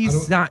did he I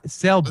don't-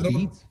 sell I don't-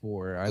 beats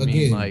for? I Again,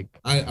 mean, like,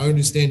 I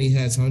understand he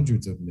has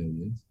hundreds of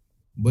millions,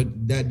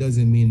 but that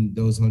doesn't mean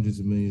those hundreds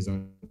of millions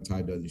aren't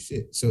tied to other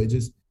shit. So it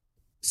just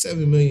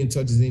 7 million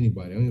touches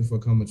anybody. I don't give a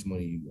fuck how much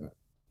money you got.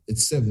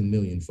 It's 7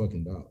 million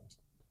fucking dollars.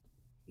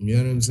 You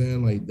know what I'm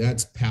saying? Like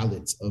that's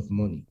pallets of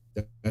money.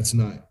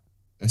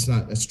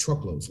 That's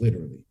truckloads,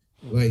 literally.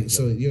 Like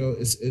so, you know,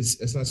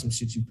 it's not some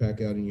shit you pack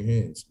out in your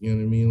hands. You know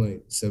what I mean?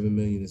 Like 7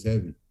 million is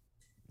heavy.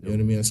 You know what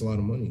I mean? That's a lot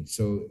of money.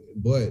 So,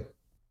 but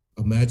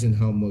imagine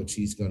how much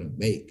he's gonna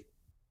make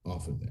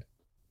off of that.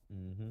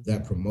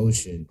 That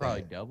promotion.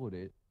 probably doubled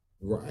it.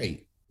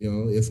 Right. You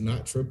know, if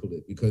not tripled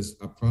it, because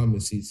I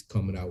promise he's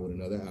coming out with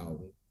another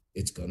album.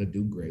 It's gonna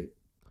do great.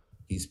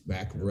 He's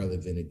back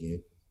relevant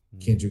again.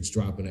 Kendrick's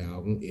dropping an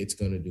album. It's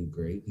gonna do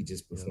great. He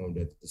just performed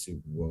at the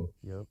Super Bowl.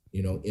 Yep.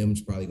 You know,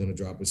 M's probably gonna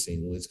drop a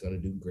single. It's gonna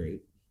do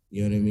great.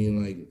 You know what I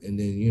mean? Like, and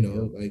then you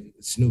know, like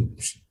Snoop.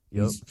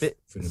 He's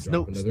finna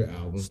drop another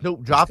album.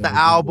 Snoop dropped the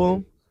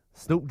album.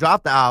 Snoop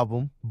dropped the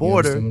album.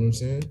 Border. You understand what I'm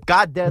saying?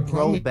 Got Death I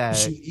promise Row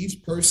back. you,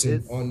 each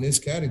person on this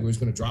category is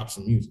gonna drop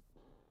some music.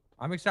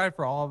 I'm excited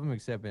for all of them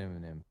except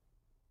Eminem.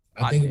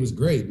 I think it was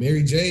great.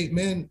 Mary J,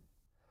 man.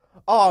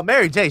 Oh,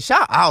 Mary J,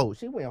 shout out.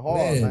 She went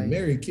hard, man.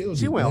 Mary killed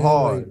She it, went man.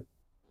 hard. Like,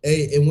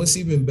 hey, and what's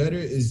even better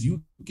is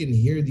you can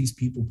hear these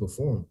people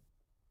perform.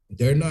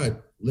 They're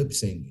not lip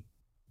singing.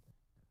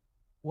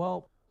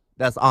 Well,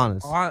 that's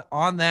honest.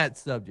 On that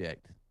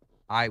subject,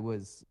 I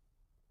was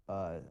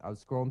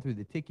scrolling through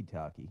the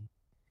TikTok,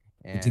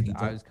 and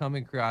I was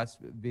coming across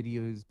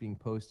videos being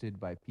posted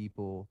by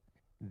people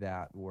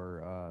that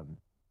were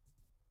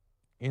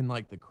in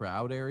like the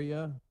crowd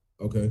area.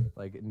 Okay.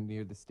 Like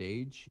near the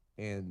stage,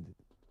 and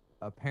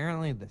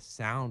apparently the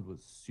sound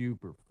was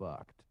super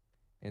fucked.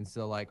 And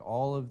so like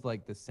all of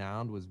like the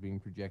sound was being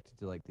projected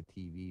to like the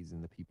TVs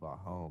and the people at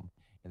home,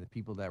 and the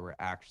people that were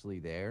actually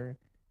there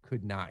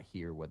could not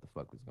hear what the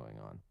fuck was going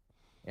on.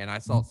 And I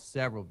saw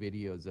several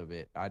videos of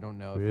it. I don't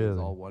know if it was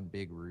all one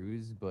big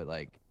ruse, but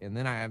like, and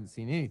then I haven't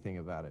seen anything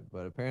about it.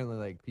 But apparently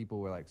like people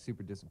were like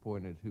super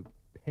disappointed who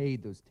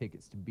paid those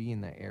tickets to be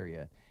in that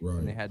area. Right.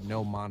 And they had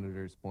no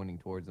monitors pointing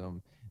towards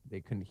them. They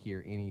couldn't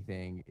hear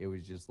anything. It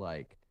was just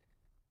like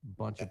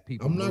a bunch of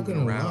people. I'm not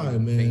gonna lie,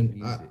 and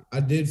man. I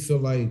did feel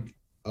like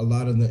a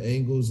lot of the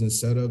angles and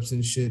setups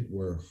and shit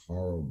were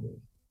horrible.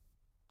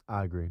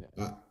 I agree.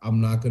 I'm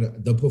not gonna.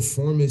 The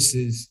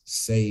performances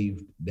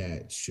saved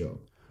that show.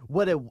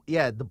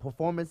 The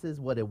performances,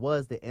 what it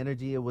was, the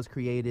energy it was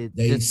created.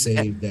 They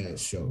saved that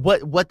show.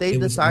 What they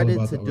decided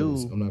to do.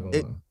 I'm not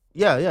gonna lie.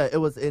 Yeah, it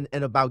was and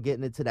about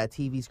getting it to that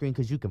TV screen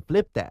because you can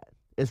flip that.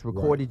 It's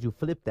recorded, right. You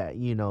flip that,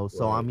 you know.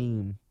 So right. I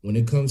mean, when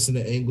it comes to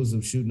the angles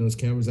of shooting those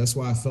cameras, that's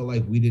why I felt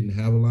like we didn't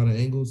have a lot of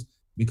angles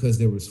because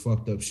there was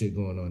fucked up shit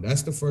going on.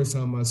 That's the first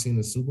time I've seen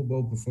a Super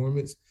Bowl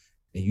performance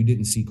and you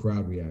didn't see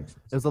crowd reactions.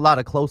 There's a lot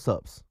of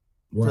close-ups.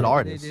 Right. To the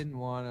artist. They didn't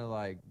want to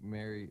like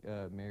Mary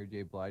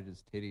J.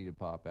 Blige's titty to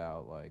pop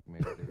out like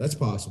Mary J. That's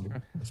possible.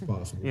 That's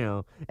possible. You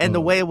know, and the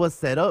way it was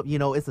set up, you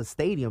know, it's a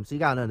stadium, so you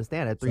gotta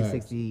understand that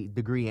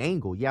 360-degree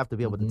angle. You have to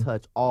be able to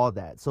touch all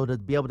that. So to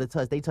be able to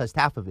touch, they touched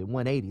half of it,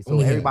 180. So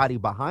everybody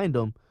behind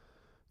them,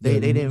 they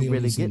didn't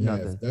really get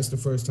nothing. That's the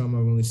first time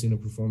I've only seen a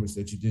performance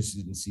that you just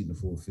didn't see the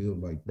full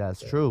field like that's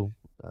that. True.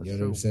 That's you know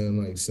true. what I'm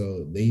saying? Like,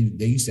 so they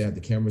used to have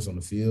the cameras on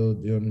the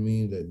field. You know what I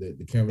mean?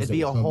 The cameras. It'd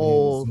be a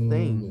whole thing.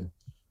 And,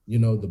 you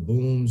know, the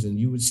booms, and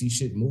you would see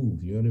shit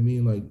move. You know what I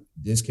mean? Like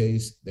this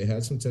case, they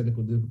had some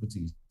technical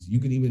difficulties. You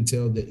could even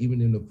tell that even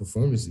in the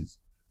performances,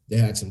 they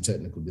had some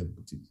technical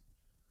difficulties.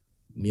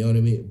 You know what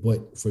I mean?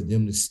 But for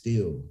them to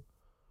still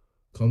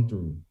come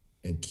through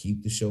and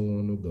keep the show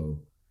on the go,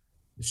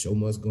 the show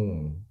must go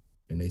on,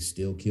 and they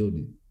still killed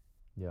it.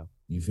 Yeah.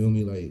 You feel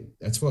me? Like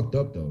that's fucked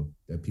up though.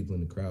 That people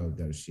in the crowd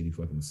got a shitty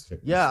fucking.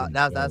 Yeah,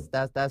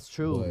 shitty that's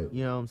true. But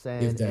you know what I'm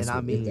saying?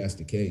 If that's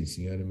the case,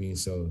 you know what I mean.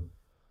 So,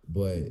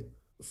 but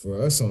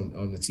for us on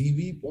the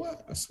TV, boy,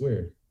 I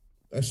swear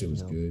that shit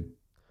was good.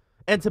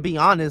 And to be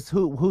honest,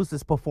 who's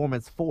this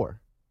performance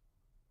for?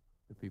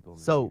 The people.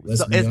 So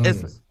it's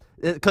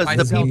because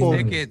the people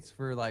tickets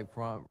for like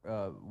front.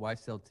 Why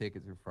sell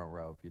tickets for front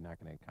row if you're not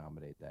going to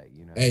accommodate that?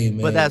 You know. Hey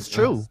man, but that's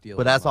true.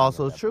 But that's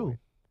also true.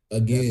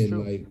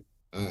 Again, like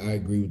I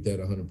agree with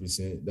that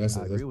 100%.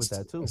 I agree with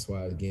that too. That's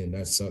why again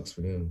that sucks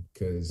for them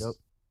because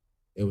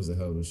it was a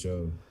hell of a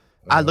show.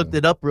 I looked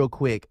it up real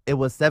quick. It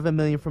was $7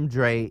 million from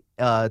Dre,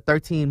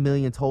 $13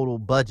 million total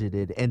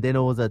budgeted, and then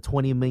it was a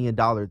 $20 million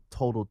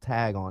total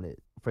tag on it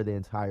for the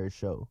entire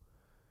show.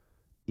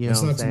 You know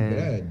what I'm saying? Too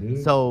bad,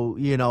 dude. So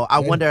you know, I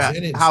wonder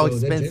how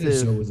expensive.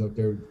 That show was up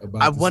there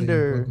about I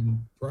wonder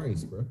same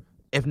price, bro.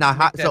 If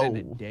not, in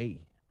a day.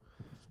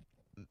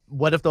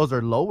 what if those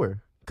are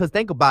lower? Because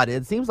think about it.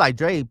 It seems like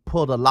Dre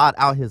pulled a lot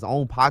out his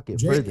own pocket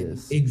for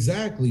this.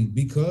 Exactly,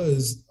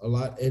 because a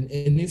lot, and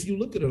if you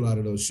look at a lot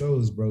of those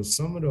shows, bro,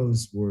 some of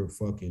those were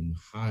fucking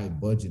high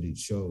budgeted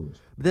shows.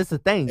 But this is the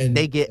thing. And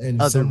they get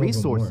other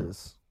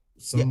resources.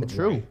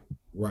 True.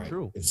 Right.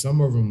 True. And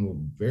some of them were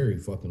very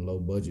fucking low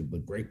budget,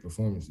 but great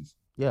performances.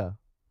 Yeah.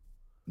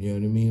 You know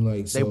what I mean?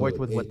 Like they worked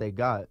with what they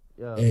got.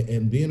 Yeah.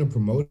 And being a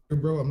promoter,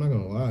 bro, I'm not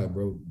gonna lie,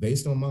 bro.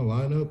 Based on my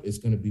lineup, it's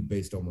gonna be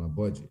based on my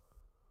budget.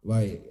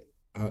 Like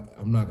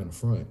I'm not gonna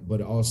front,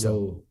 but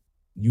also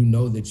you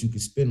know that you can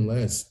spend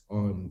less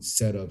on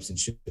setups and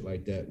shit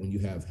like that when you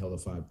have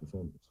hellified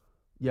performance.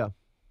 Yeah,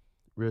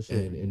 real shit.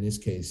 And in this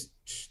case,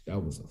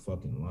 that was a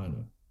fucking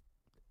lineup.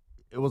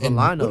 It was a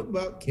lineup.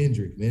 What about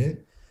Kendrick,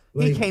 man?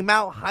 Like, he came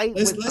out hype.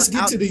 Let's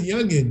get to the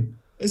youngin.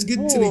 Let's get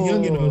to the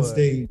youngin on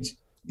stage.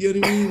 You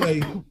know what I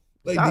mean?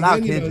 Like the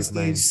youngin on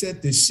stage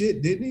set the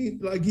shit, didn't he?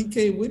 Like he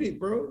came with it,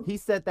 bro. He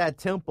set that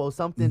tempo,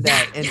 something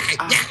that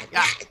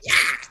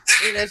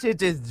and that shit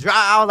just dry.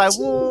 I was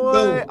like,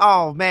 what?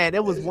 Oh man,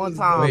 it was one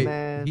time,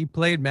 man. He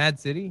played Mad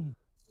City.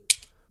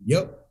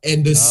 Yep,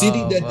 and the city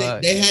that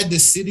they had the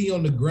city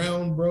on the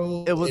ground,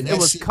 bro. It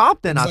was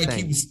Compton, I think.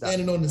 He was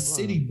standing on the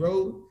city,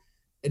 bro,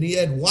 and he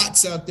had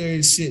Watts out there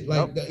and shit.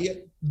 Like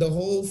the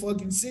whole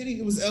fucking city.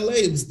 It was LA.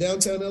 It was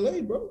downtown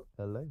LA, bro.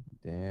 LA.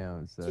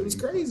 Damn, so it was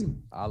crazy.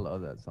 I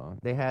love that song.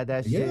 They had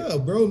that shit. Yeah,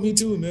 bro, me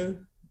too,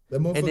 man. That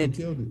motherfucker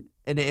killed it.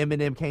 And then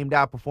Eminem came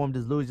down, performed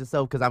his Lose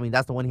Yourself, because I mean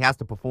that's the one he has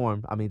to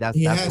perform. I mean that's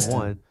the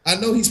one. I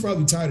know he's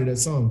probably tired of that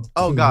song.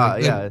 Oh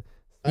God, yeah.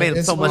 Made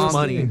him so much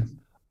money.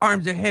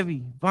 Arms are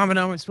heavy, vomit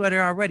on my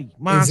sweater already.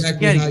 Mom's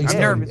spaghetti. I'm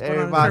nervous.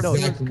 Everybody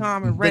knows.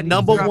 Calm and ready. The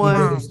number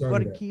one,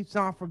 but it keeps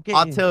on forgetting.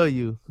 I'll tell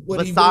you. When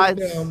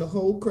besides, he down, the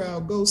whole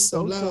crowd goes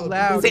so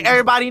loud. See,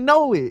 everybody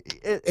know it.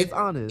 It's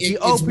honest. He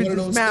opens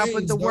his mouth,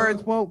 but the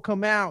words won't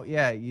come out.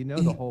 Yeah, you know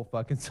the whole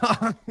fucking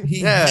song. He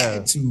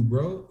had to,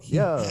 bro. He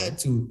had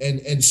to,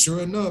 and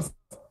sure enough,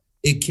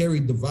 it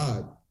carried the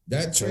vibe.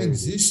 That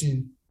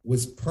transition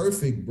was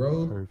perfect,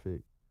 bro.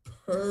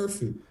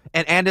 Perfect.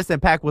 And Anderson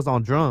 .Paak was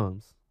on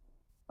drums.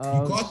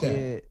 You caught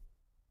that.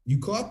 You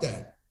caught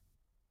that.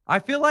 I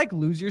feel like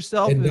Lose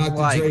Yourself. And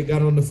Dr. Dre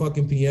got on the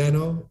fucking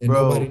piano, and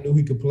nobody knew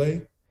he could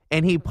play.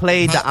 And he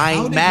played the I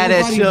Ain't Mad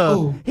at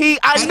You.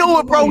 I knew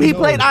it, bro. He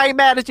played I Ain't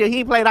Mad at You.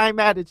 He played I Ain't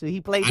Mad at You. He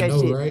played that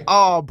shit. Right?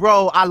 Oh,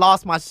 bro, I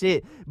lost my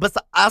shit. But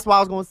that's why I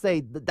was gonna say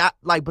that.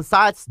 Like,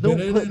 besides Snoop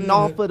putting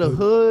on for the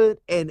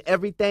hood and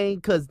everything,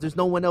 because there's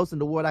no one else in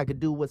the world I could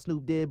do what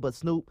Snoop did. But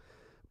Snoop,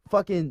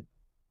 fucking,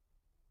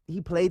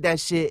 he played that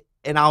shit,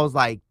 and I was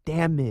like,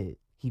 damn it.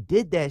 He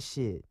did that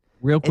shit.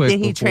 Real quick. And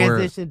then he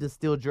transitioned to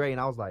Still Dre, and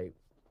I was like,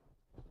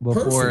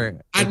 before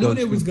I knew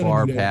they was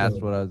far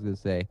past what I was gonna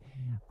say.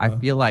 I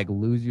feel like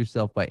Lose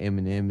Yourself by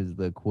Eminem is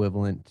the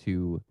equivalent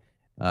to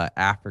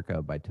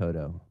Africa by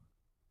Toto.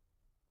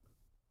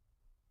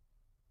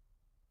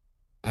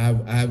 I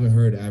haven't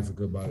heard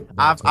Africa by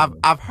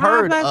I've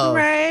heard of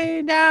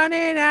rain down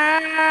in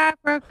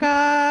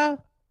Africa.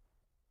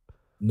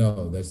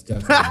 No, that's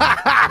definitely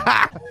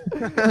I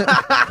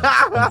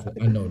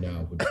know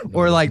now.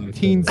 Or like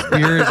Teen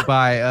Spirit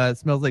by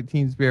Smells Like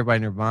Teen Spirit by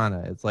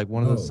Nirvana. It's like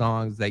one of those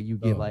songs that you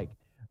get like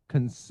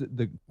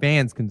the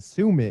fans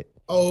consume it.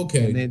 Oh,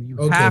 okay. And then you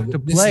have to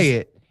play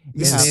it.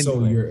 This is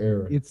so your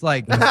era. It's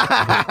like you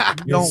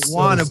don't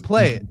want to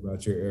play it.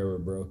 About your era,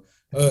 bro.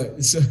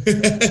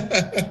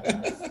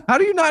 How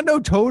do you not know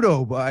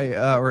Toto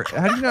or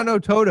how do you not know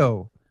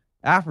Toto?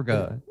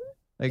 Africa.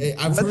 Like, hey,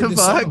 I've heard the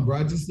song, bro.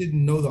 I just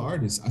didn't know the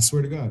artist. I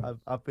swear to God.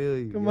 I feel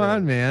you. Come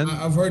on, man.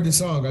 I've heard the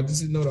song. I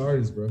just didn't know the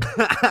artist, bro.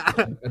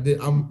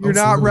 You're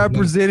not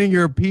representing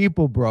your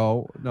people,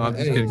 bro. No, I'm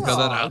just kidding. Cut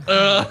that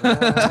out.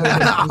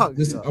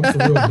 I'm for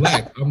real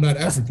black. I'm not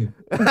African.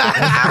 I'm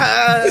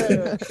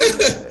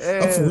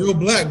for real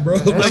black, bro.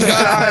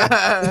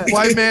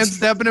 White man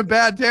stepping in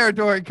bad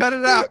territory. Cut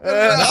it out.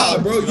 Nah,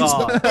 bro. You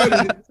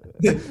started it.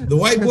 The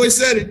white boy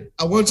said it.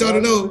 I want y'all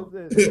to know.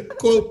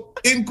 Quote.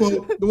 End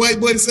quote. The white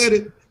boy said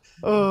it.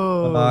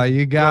 Oh,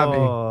 you got me.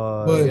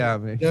 But you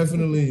got me.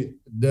 Definitely.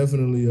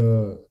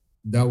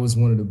 That was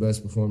one of the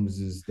best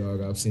performances,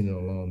 dog, I've seen in a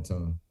long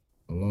time.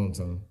 A long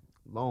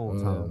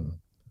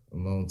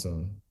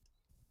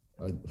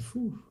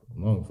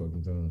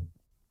fucking time.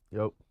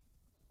 Yep.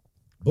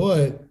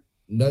 But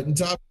nothing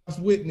tops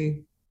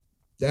Whitney.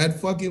 That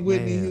fucking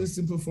Whitney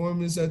Houston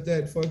performance at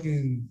that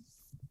fucking.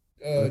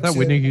 I thought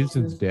Whitney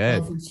Houston's dead.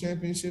 Conference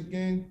championship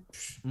game.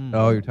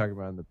 Oh, you're talking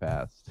about in the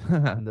past.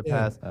 In the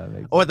past,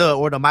 or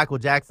the Michael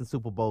Jackson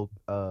Super Bowl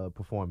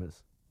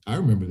performance. I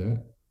remember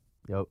that.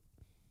 Yep.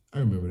 I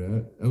remember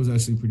that. That was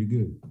actually pretty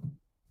good.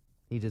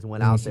 He just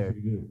went out there.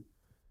 Pretty good.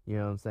 You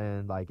know what I'm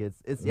saying? Like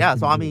it's yeah.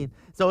 So I mean,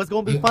 so it's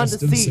gonna be fun to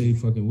see. Say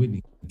fucking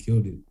Whitney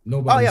killed it.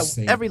 Nobody. Oh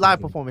yeah, every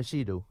live performance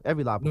she do.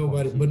 Every live.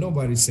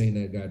 Nobody's saying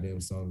that goddamn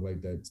song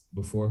like that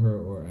before her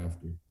or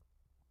after.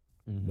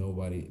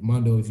 Nobody.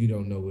 Mondo, if you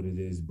don't know what it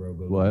is, bro,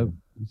 go. What?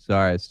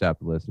 Sorry, I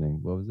stopped listening.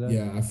 What was that?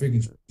 Yeah, I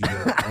figured you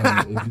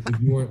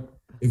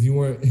if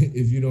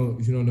you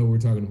don't know what we're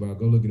talking about,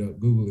 go look it up.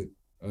 Google it.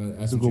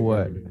 That's Google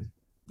what? what?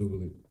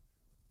 Google it.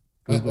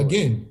 Google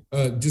Again,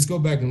 just go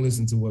back and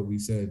listen to what we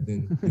said.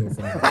 Then you'll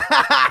find it.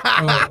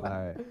 All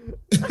right.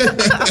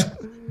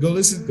 Go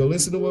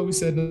listen to what we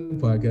said in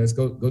the podcast.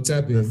 Go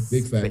tap in.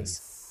 Big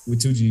facts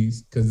with 2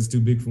 G's because it's too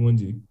big for 1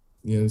 G. You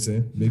know what I'm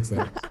saying? Big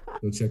facts.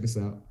 Go check us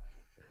out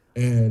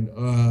and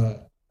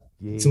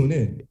tune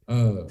in.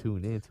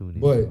 Tune in.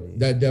 But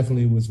that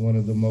definitely was one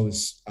of the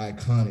most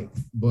iconic.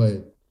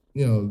 But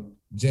you know,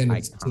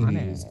 Janet's titty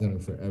is gonna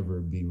forever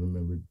be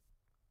remembered.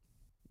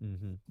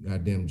 Mm-hmm.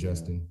 Goddamn,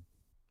 Justin.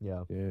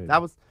 Yeah, Dude.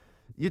 that was.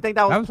 You think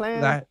that was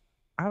planned?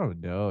 I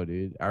don't know,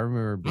 dude. I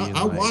remember being.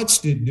 I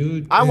watched it,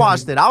 dude. I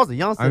watched it. I was a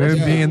youngster. I remember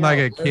Yeah. being like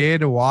a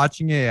kid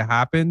watching it. It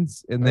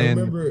happens, and then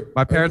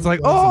my parents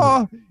like,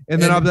 watching oh,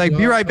 and then I'll be like,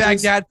 be right back,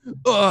 honest, Dad.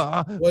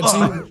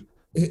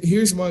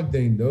 Here's my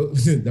thing, though.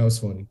 That was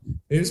funny.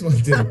 Here's my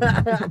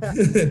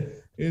thing.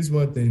 Here's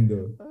my thing,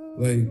 though.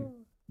 Like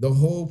the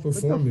whole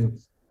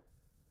performance.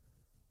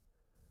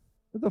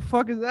 What the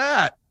fuck is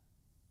that?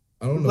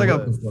 I don't It's know. like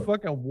what a the fuck.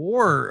 fucking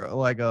war,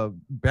 like a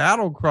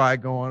battle cry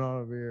going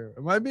on over here.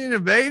 Am I being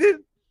invaded?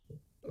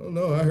 I don't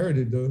know. I heard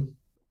it though.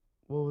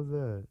 What was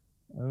that?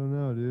 I don't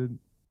know, dude.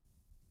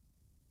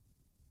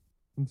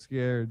 I'm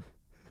scared.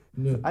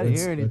 No, I didn't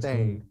that's- hear that's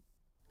anything. funny.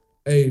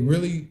 Hey,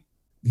 really?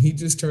 He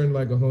just turned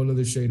like a whole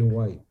nother shade of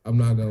white. I'm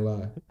not gonna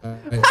lie.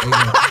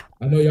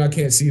 I know y'all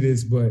can't see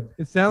this, but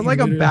It sounds he like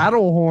a literally-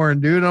 battle horn,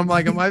 dude. I'm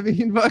like, am I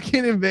being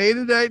fucking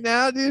invaded right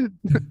now, dude?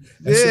 that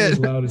shit was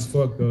Dude. loud as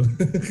fuck though.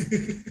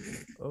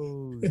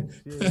 Oh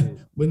shit!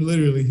 But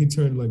literally, he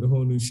turned like a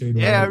whole new shade.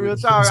 of Yeah, white. real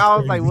It talk. I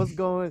was crazy. like, "What's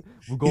going?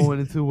 We're going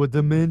into a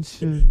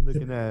dimension."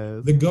 Looking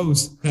at The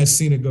ghost has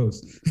seen a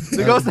ghost.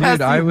 the ghost has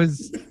Dude,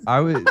 I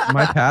was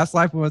my past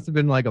life must have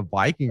been like a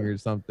Viking or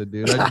something,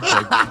 dude. I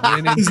just like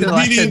went into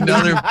like Immediately,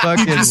 another he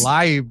fucking just-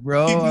 life,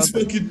 bro. He I'm just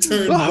like, fucking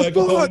turned Oh, like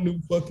a whole fuck. new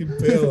fucking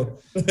pill.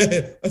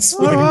 I I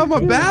swear. don't have to a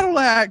God. battle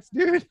axe,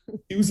 dude.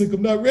 He was like,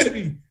 I'm not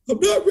ready. I'm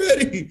not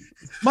ready.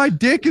 My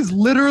dick is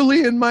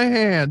literally in my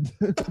hand.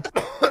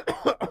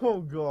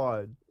 oh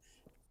god!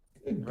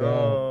 God.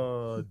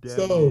 Oh damn!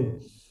 So,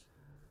 it.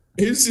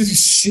 Here's the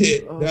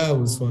shit. That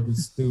was Oh. fucking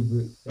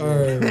stupid. All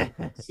right.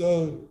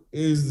 So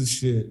here's the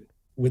shit.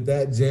 With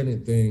that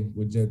Janet thing,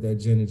 that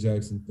Janet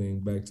Jackson thing,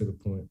 back to the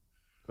point.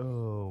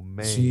 Oh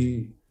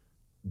man!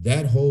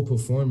 That whole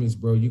performance,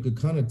 bro, you could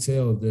kind of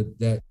tell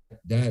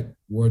that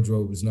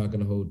wardrobe was not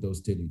gonna hold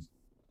those titties.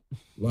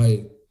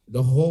 Like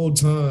the whole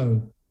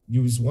time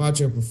you was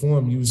watching her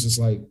perform, you was just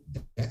like,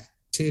 that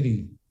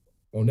titty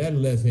on that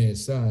left hand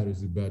side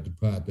is about to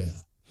pop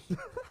out.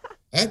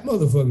 That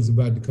motherfucker's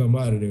about to come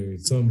out of there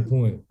at some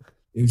point.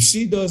 If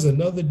she does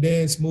another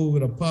dance move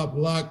and a pop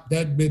lock,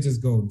 that bitch is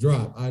gonna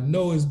drop. I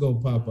know it's gonna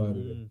pop out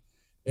of there.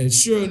 And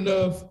sure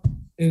enough,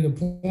 in the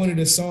point of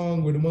the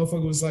song where the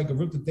motherfucker was like,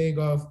 rip the thing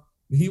off,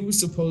 he was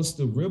supposed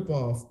to rip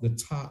off the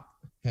top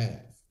half.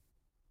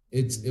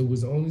 It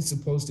was only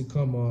supposed to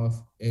come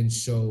off and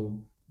show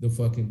the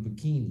fucking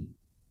bikini.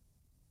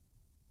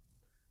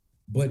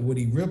 But when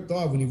he ripped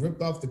off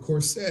the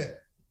corset,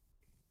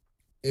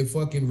 it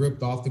fucking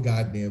ripped off the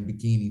goddamn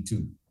bikini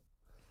too.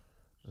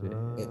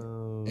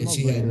 Oh, And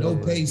she had no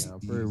Now, pasties.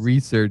 for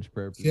research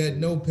purposes. She had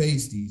no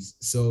pasties.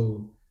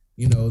 So,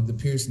 you know, the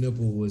pierced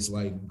nipple was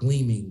like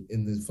gleaming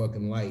in the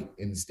fucking light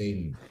in the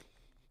stadium.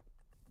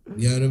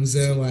 You know what I'm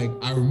saying? Like,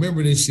 I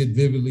remember this shit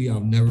vividly. I'll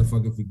never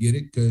fucking forget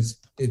it because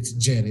it's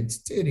Janet's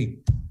titty.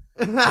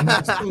 I'm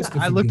not supposed to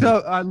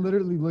I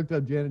literally looked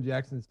up Janet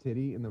Jackson's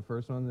titty in the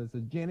first one that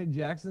said Janet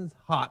Jackson's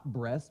hot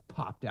breast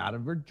popped out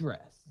of her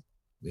dress.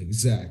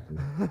 Exactly.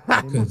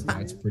 Because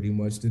that's pretty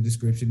much the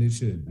description it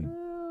should be.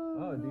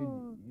 Oh,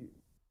 dude.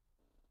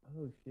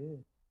 Oh,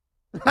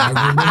 shit.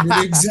 I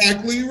remembered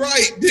exactly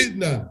right,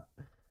 didn't I?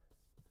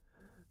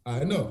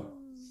 I know.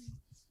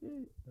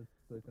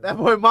 that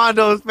boy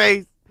Mondo's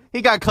face.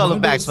 He got color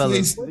back,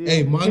 Mondo's fellas. face-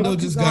 Hey, Mondo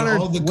just got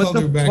all the What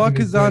color the back. fuck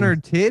in his is on face. her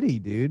titty,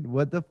 dude?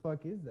 What the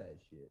fuck is that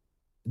shit?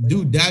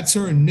 Dude, that's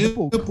her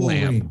nipple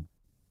clamp. ring.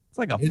 It's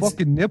like a It's-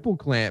 fucking nipple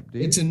clamp,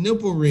 dude. It's a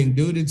nipple ring,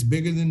 dude. It's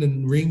bigger than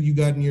the ring you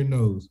got in your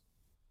nose.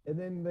 And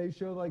then they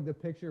show like the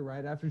picture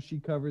right after she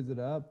covers it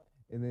up,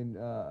 and then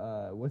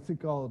what's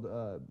it called?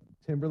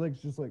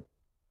 Timberlake's just like,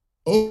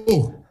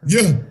 Oh,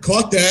 yeah,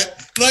 caught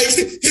that. Like,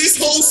 his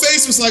whole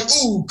face was like,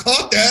 ooh,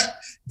 caught that.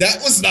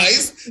 That was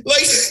nice.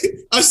 Like,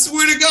 I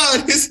swear to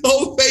God, his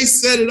whole face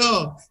said it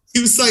all.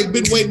 He was like,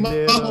 been waiting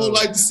my whole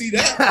life to see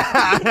that.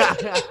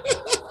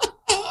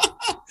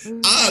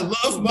 I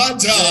love my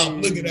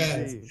job. Look at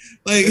that.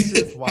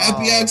 Like,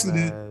 happy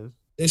accident. Man.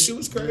 That shit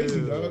was crazy,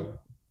 Dude. dog.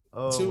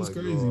 Oh Shit was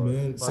my crazy, God.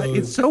 man. Like, So-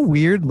 it's so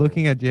weird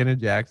looking at Janet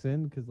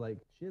Jackson because like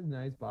she has a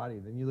nice body.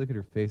 Then you look at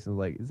her face and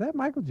like, is that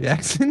Michael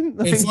Jackson?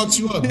 It fucks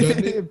you up,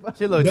 doesn't it?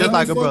 she look just Doesn't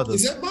like a fuck- brother.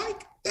 Is that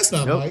Mike? That's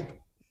not Yep.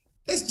 Mike.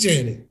 That's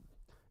Janet.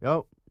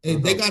 Yep. Hey,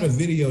 they got a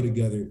video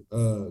together.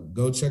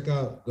 Go check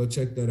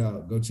that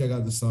out. Go check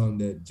out the song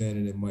that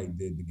Janet and Mike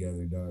did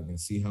together, dog, and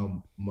see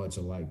how much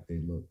alike they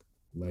look.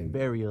 Like,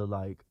 Very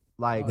alike.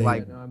 Like, Oh,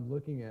 like yeah, no, I'm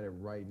looking at it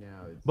right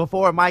now. It's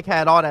before Mike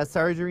had all that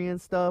surgery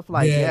and stuff.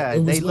 Like, yeah, it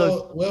was they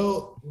look.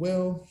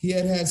 well. He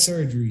had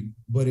surgery,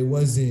 but it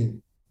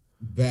wasn't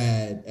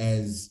bad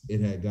as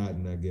it had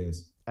gotten, I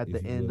guess. At If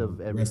the you end will. of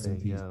Rest in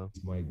everything, peace, yeah.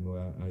 Mike.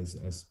 No,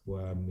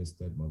 boy, I missed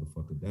that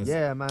motherfucker. That's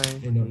Yeah, man.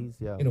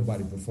 ain't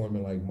nobody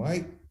performing like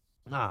Mike.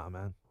 Nah,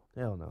 man.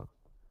 Hell no.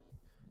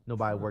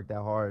 Nobody worked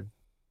that hard.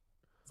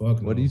 Fuck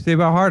What no. do you say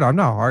about hard? I'm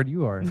not hard.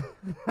 You are.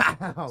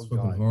 Oh, It's fucking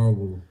God.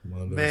 horrible,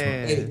 Mondo.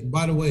 Man. Hey,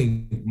 by the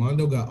way,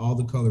 Mondo got all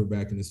the color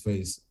back in his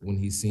face when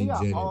he He seen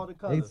got Janet. all the Hey,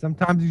 colors.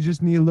 sometimes you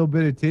just need a little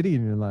bit of titty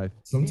in your life.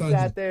 Sometimes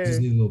sat you there.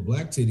 just need a little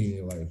black titty in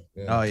your life.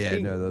 Oh yeah,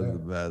 He- no, those are the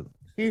best.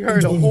 He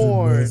heard a Those are the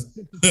horn.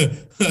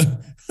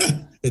 best.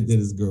 And then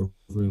his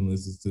girlfriend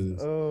listens to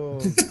this. Oh,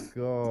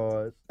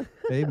 God.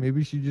 Hey,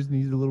 maybe she just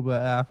needs a little bit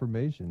of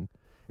affirmation.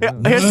 Here-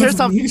 Yeah. here's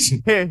something.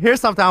 Affirmation. Here's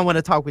something I want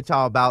to talk with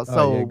y'all about. Oh,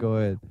 So yeah, go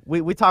ahead.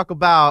 we talk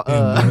about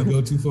Damn, did we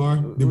go too far?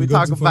 Did we go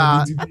talk too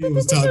far, about- BTP? It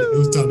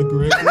was time to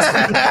correct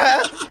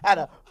us. had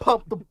to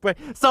pump the brake.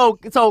 So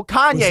Kanye,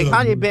 What's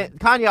up,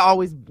 Kanye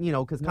always,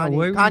 because No, Kanye,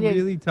 were we Kanye,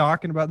 really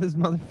talking about this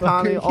motherfucker?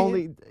 Kanye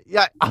only,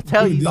 yeah, I'll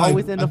tell you, he's Dude,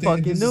 always in the I think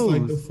fucking this is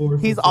like the news. fourth or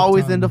He's fifth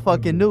always time in the we've done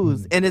fucking this.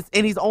 news,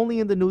 and he's only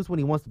in the news when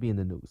he wants to be in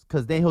the news,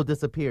 because then he'll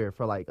disappear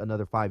for like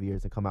another 5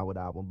 years and come out with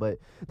an album. But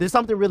there's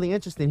something really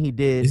interesting he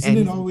did. Isn't and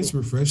it he's- always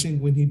refreshing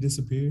when he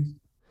disappears?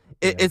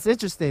 It's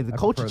interesting. The I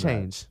culture prefer that.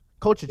 change.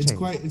 Culture It's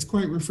change.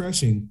 quite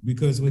refreshing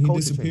because when he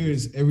culture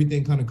disappears,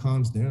 everything kind of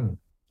calms down.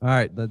 All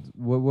right,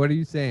 what are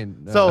you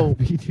saying? So,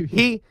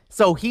 B2B?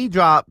 he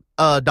dropped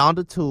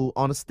Donda 2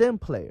 on a stem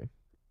player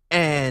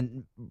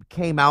and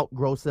came out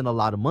grossing a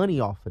lot of money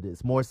off of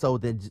this, more so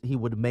than he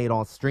would have made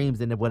on streams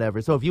and whatever.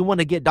 So if you want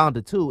to get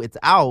Donda 2, it's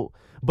out,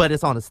 but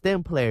it's on a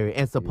stem player,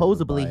 and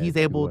supposedly he's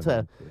able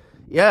to,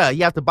 yeah,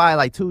 you have to buy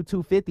like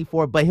 $250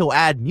 for it, but he'll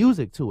add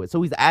music to it.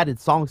 So he's added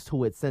songs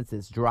to it since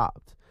it's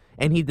dropped.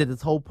 And he did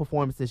his whole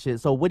performance and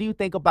shit. So what do you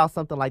think about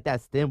something like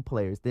that, stem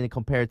players, then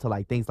compared to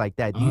like things like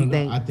that? Do you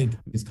think? I think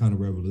it's kind of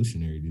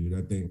revolutionary, dude.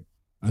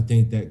 I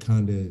think that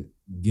kind of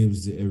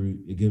gives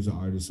the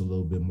artist a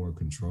little bit more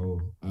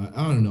control. I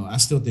don't know. I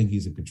still think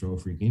he's a control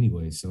freak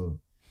anyway. So,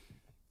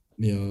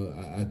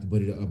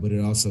 but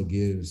it also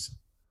gives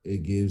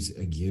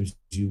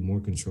you more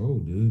control,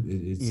 dude.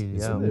 It's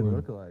Yeah. What do they more,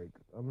 look like?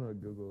 I'm gonna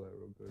Google that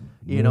real quick.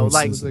 You know, more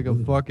like- It's like a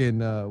sensibility. fucking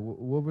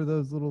what were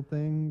those little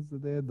things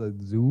that they had, the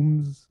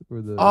zooms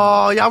or the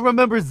Oh, y'all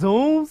remember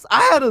Zooms?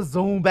 I had a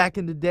Zoom back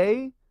in the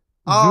day.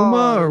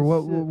 Zuma Oh, or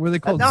what shit. were they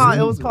called? No, it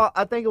Zooms? was called.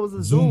 I think it was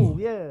a Zuma. Zoom.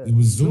 Yeah, It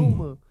was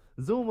Zuma.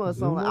 Zuma or something.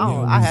 Zuma? I don't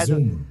know. Yeah, I it was had to,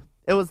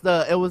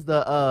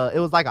 Zuma. it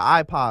was like an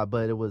iPod,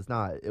 but it was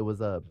not. It was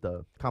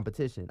the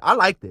competition. I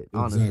liked it,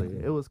 honestly.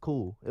 Exactly. It was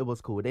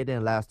cool. They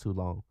didn't last too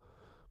long,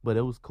 but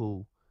it was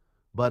cool.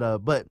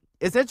 But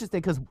it's interesting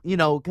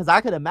because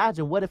I could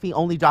imagine, what if he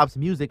only drops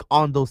music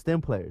on those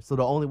stem players? So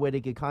the only way to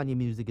get Kanye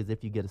music is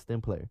if you get a stem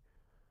player.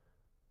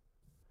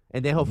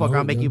 And then he'll fuck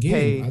around, make you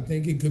pay. I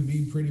think it could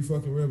be pretty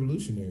fucking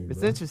revolutionary. It's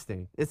bro.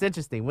 interesting. It's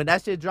interesting. When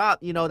that shit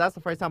dropped, that's the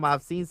first time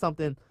I've seen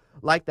something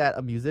like that,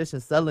 a musician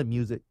selling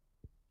music,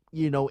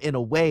 in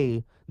a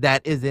way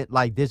that isn't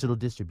like digital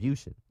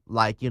distribution.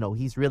 Like,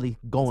 he's really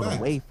going Facts.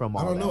 away from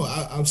all I don't that.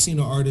 know. I've seen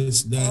an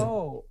artist that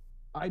Oh,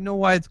 I know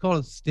why it's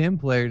called a stem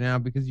player now,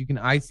 because you can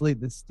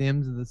isolate the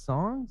stems of the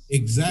songs.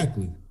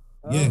 exactly.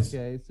 Yes.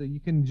 Okay, so you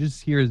can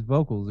just hear his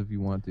vocals if you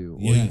want to,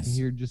 or Yes.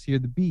 you can just hear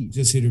the beat.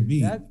 Just hit a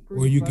beat, That's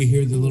pretty or you can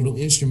hear the fucking little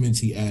cool. instruments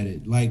he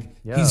added. Like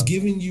Yeah. he's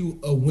giving you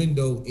a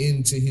window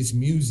into his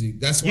music.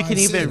 That's why You can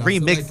I even said, I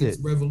feel remix like it's it.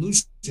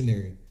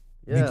 revolutionary.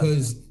 Yeah.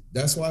 Because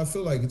that's why I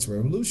feel like it's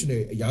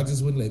revolutionary. Y'all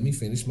just wouldn't let me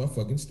finish my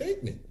fucking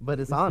statement. But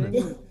it's The honest.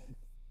 thing is,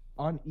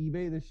 on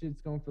eBay, this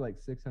shit's going for like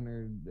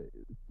 $400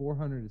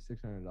 to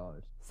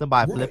 $600.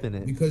 Somebody Right, flipping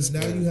it. because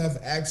now you have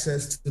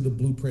access to the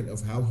blueprint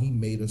of how he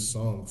made a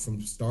song from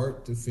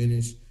start to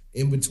finish,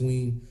 in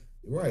between.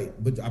 Right,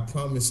 but I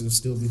promise it'll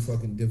still be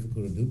fucking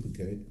difficult to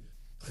duplicate.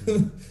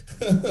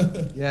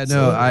 Yeah, So,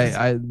 no,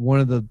 I one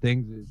of the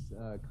things is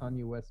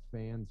Kanye West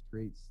fans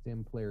create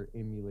stem player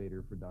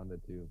emulator for Donda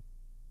 2.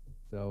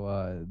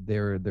 So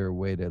they're a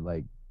way to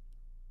like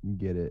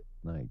get it,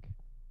 like,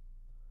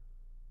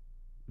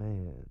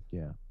 Man,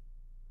 yeah.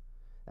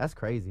 that's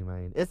crazy,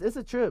 man. It's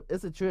a trip.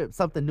 It's a trip.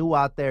 Something new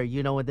out there,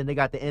 and then they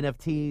got the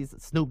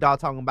NFTs. Snoop Dogg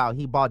talking about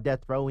he bought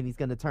Death Row and he's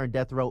gonna turn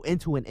Death Row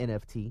into an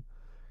NFT.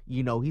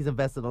 He's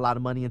invested a lot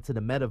of money into the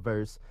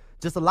metaverse.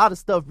 Just a lot of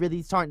stuff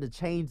really starting to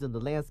change in the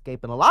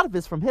landscape, and a lot of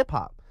it's from hip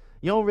hop.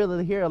 You don't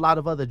really hear a lot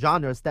of other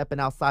genres stepping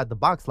outside the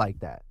box like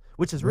that,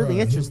 which is really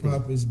Bruh, interesting.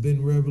 Hip hop has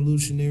been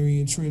revolutionary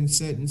and trend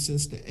setting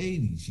since the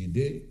 80s. You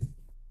dig?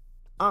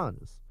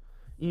 Honest.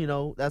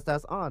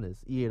 That's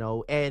honest,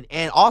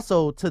 and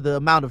also to the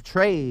amount of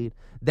trade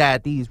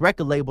that these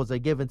record labels are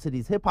giving to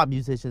these hip hop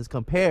musicians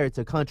compared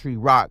to country,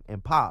 rock,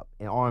 and pop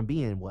and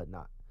R&B and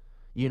whatnot.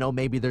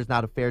 Maybe there's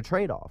not a fair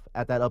trade-off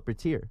at that upper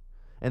tier.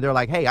 And they're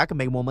like, hey, I can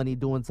make more money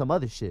doing some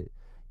other shit.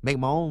 Make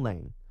my own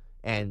lane.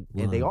 And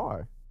they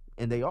are.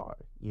 And they are,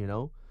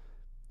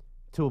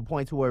 to a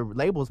point to where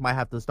labels might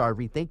have to start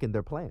rethinking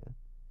their plan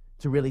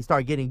to really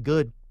start getting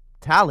good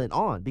talent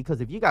on, because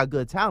if you got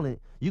good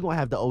talent, you're gonna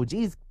have the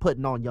OGs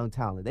putting on young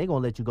talent. They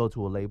gonna let you go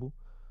to a label.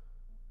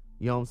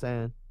 You know what I'm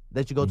saying?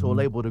 Let you go to a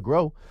label to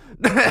grow,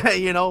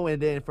 you know,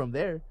 and then from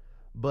there.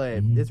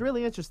 But it's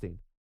really interesting.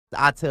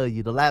 I tell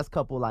you, the last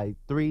couple, like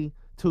 3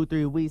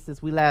 weeks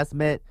since we last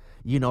met,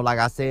 you know, like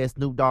I said,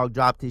 Snoop Dogg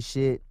dropped his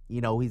shit. You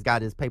know, he's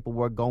got his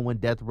paperwork going.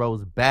 Death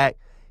Row's back.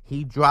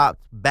 He dropped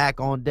Back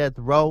on Death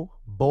Row,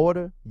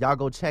 Border. Y'all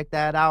go check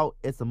that out.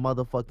 It's a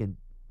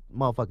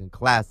motherfucking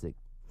classic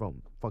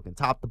from fucking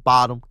top to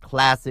bottom.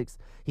 Classics.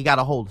 He got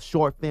a whole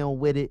short film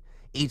with it.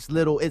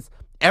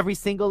 Every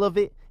single of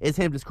it is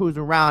him just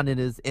cruising around in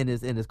his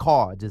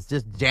car,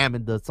 just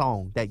jamming the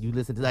song that you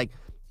listen to. Like,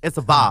 it's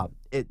a vibe.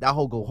 That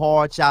whole go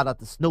hard. Shout out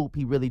to Snoop.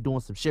 He really doing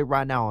some shit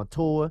right now on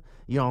tour.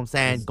 You know what I'm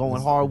saying?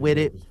 Going hard with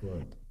it.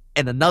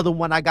 And another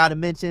one I gotta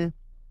mention,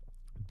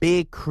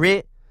 Big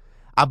Crit.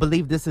 I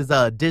believe this is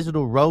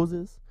Digital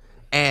Roses.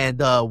 And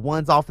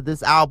ones off of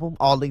this album,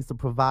 all links are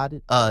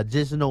provided.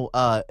 Generational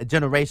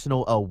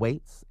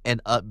Awaits.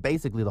 And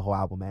basically the whole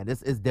album, man.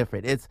 It's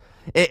different.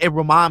 It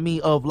remind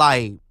me of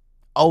like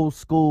old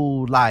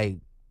school, like,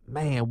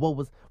 man, what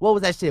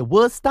was that shit?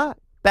 Woodstock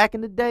back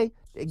in the day?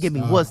 It give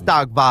me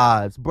Woodstock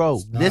vibes,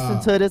 bro. Listen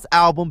to this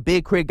album.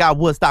 Big Crit got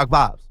Woodstock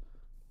vibes.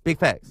 Big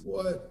facts.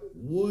 What?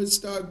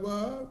 Woodstock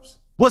vibes?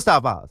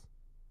 Woodstock vibes.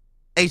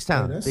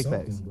 H-Town. Big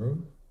facts. Bro.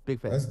 Big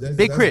facts.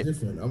 Big Crit.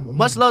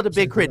 Much love to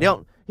Big Crit. He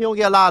don't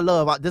get a lot of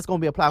love. This gonna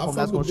be a platform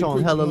that's gonna show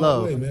him hella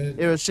love.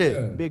 It's shit.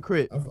 Yeah. Big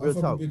Crit. Real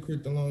talk. Big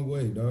Crit the long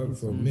way, dog.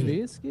 For a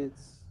minute.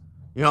 Biscuits.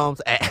 You know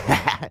what I'm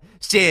saying?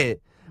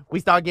 Shit. We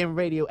start getting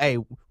radio. Hey,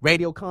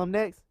 radio come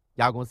next.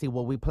 Y'all gonna see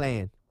what we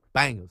playing.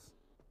 Bangers.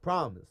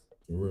 Promise.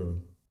 For real.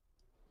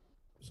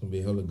 It's gonna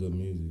be hella good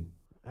music.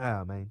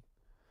 Ah, man.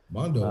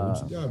 Mondo,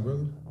 what you got,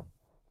 brother?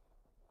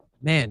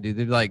 Man, dude,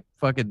 they're like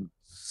fucking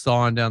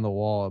sawing down the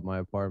wall at my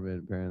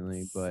apartment,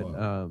 apparently.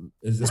 But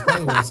it's just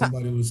probably why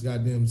somebody was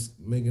goddamn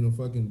making a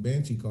fucking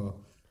banshee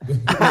call.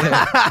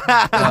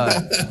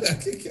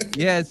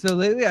 Yeah, so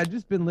lately I've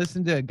just been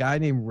listening to a guy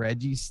named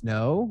Reggie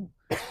Snow.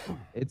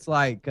 It's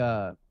like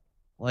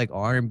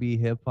R&B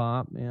hip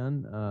hop,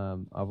 man.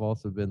 I've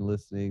also been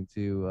listening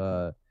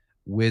to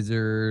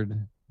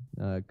Wizard.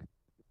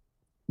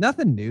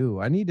 Nothing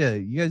new.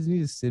 You guys need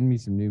to send me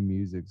some new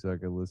music so I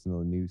can listen to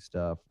the new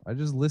stuff. I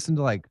just listen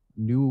to like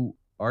new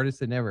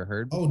artists I never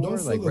heard before. Oh, don't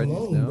feel like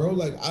alone, bro.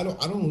 Like I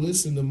don't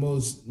listen to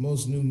most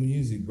new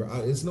music, bro.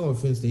 It's no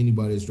offense to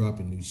anybody that's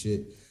dropping new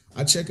shit.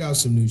 I check out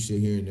some new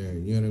shit here and there.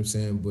 You know what I'm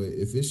saying? But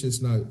if it's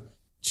just not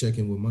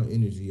checking with my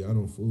energy, I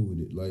don't fool with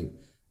it. Like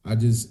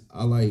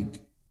I like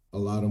a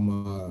lot of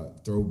my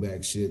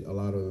throwback shit, a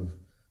lot of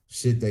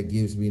shit that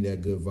gives me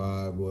that good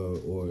vibe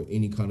or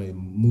any kind of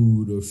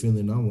mood or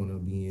feeling I want to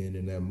be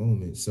in that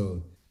moment.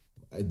 So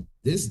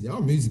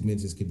our music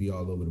mentions could be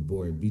all over the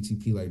board.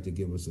 BTP like to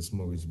give us a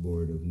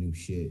smorgasbord of new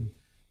shit.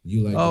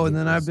 You like? Oh, and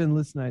then I've been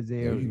listening to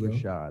Isaiah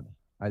Rashad.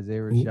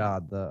 Isaiah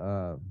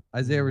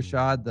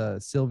Rashad, the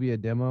Sylvia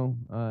demo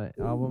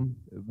album,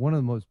 one of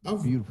the most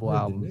beautiful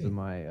albums in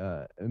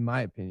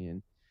my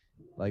opinion.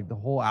 Like the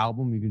whole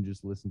album, you can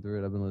just listen through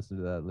it. I've been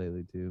listening to that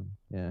lately too.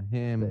 Yeah,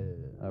 him,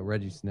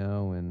 Reggie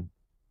Snow, and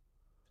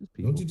just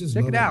people. Don't you just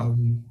check love it out?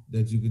 Album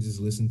that you could just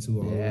listen to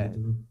all the way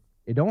through?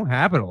 It don't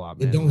happen a lot,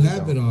 man. It don't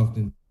happen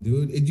often,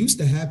 dude. It used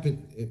to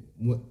happen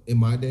in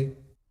my day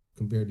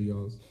compared to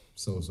y'all's.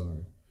 So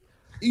sorry.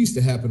 It used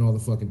to happen all the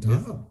fucking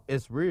time.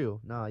 It's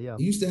real. Nah, yeah.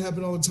 It used to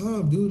happen all the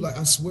time, dude. Like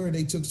I swear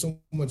they took so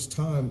much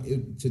time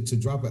to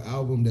drop an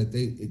album that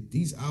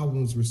these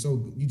albums were so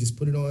good. You just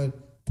put it on,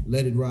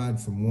 let it ride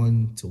from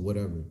one to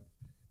whatever.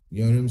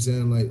 You know what I'm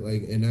saying?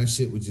 Like, and that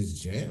shit would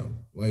just jam.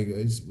 Like,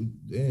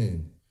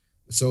 damn.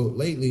 So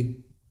lately,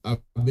 I've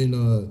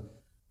been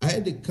I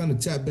had to kind of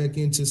tap back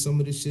into some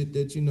of the shit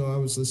that I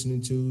was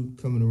listening to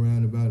coming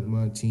around about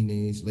my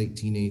late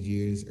teenage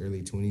years,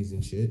 early 20s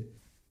and shit,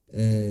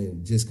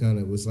 and just kind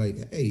of was like,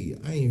 hey,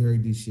 I ain't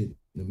heard this shit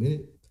in a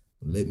minute.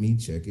 Let me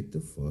check it the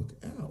fuck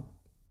out.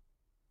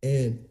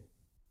 And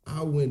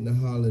I went and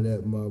hollered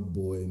at my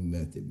boy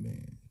Method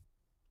Man.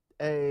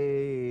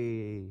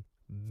 Hey,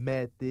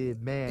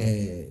 Method Man.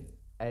 And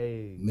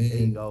hey, man, there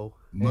you go.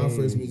 My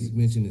first music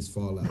mention is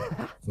Fallout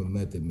from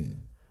Method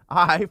Man.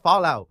 All right,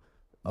 Fallout.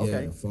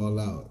 Okay. Yeah,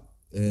 Fallout.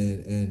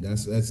 And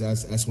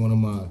that's one of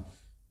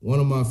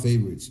my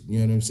favorites. You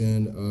know what I'm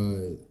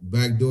saying?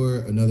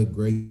 Backdoor, another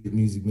great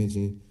music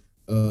mention.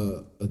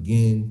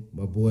 Again,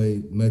 my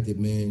boy Method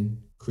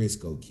Man,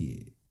 Crisco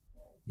Kid.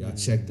 Y'all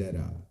check that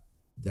out.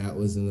 That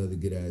was another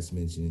good ass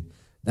mention.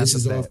 This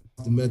is off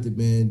the Method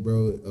Man,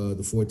 bro.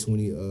 The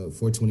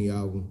 420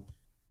 album.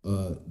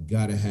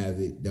 Gotta Have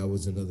It. That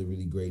was another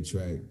really great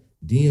track.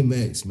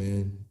 DMX,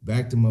 man.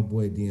 Back to my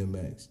boy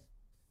DMX.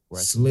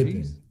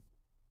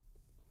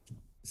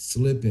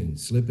 Slippin'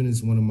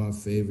 is one of my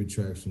favorite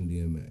tracks from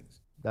DMX.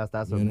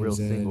 That's a real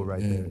single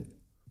right there.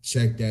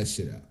 Check that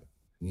shit out.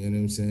 You know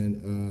what I'm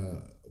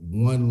saying?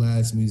 One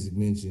last music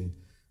mention.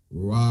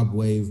 Rob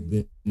Wave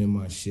been in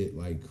my shit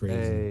like crazy.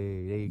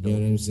 Hey, there you go. You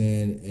know what I'm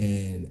saying?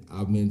 And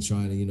I've been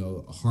trying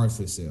to, Heart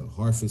for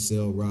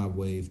Sale, Rob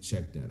Wave,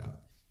 check that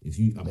out.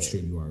 I'm sure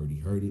you already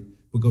heard it,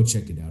 but go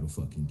check it out a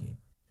fucking game.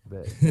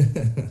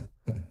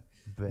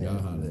 Y'all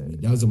holler at me.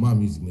 Those are my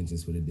music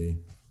mentions for the day.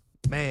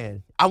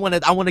 Man, I want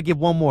to give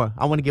one more.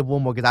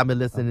 Because I've been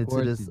listening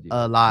to this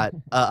a lot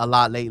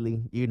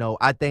lately. You know,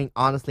 I think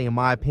honestly, in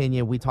my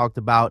opinion, we talked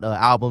about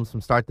albums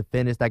from start to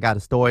finish that got a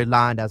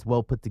storyline that's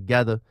well put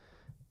together.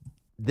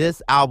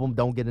 This album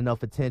don't get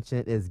enough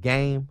attention. Is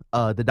Game,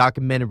 the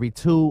documentary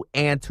 2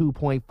 and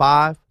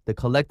 2.5, the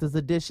collector's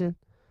edition.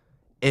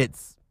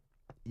 It's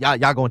y'all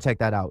gonna check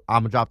that out.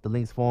 I'm gonna drop the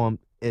links for them.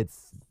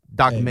 It's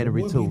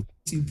documentary 2.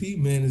 TP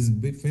man is a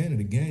big fan of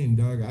the Game,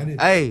 dog. I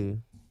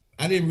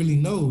didn't really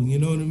know, you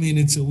know what I mean,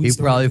 until we. He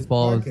started probably this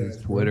follows podcast,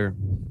 his Twitter.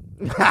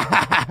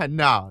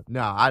 No,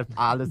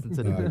 I listen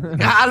to the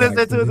music. I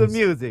listen to the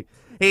music.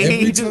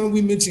 Every time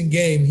we mention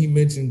Game, he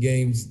mentioned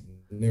Games.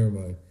 Never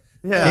mind.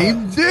 Yeah.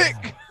 Game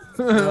dick.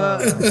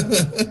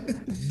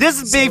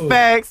 This is big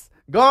facts.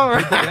 Go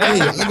on.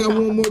 Hey, I got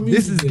one more.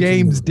 This is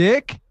Game's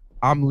dick.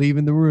 I'm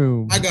leaving the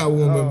room. I got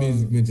one more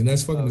music mention.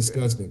 That's fucking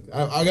disgusting.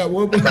 I got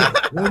one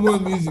more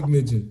music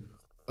mention.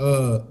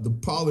 The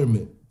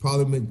Parliament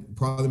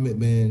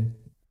man,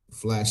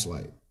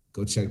 Flashlight.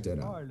 Go check that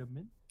out.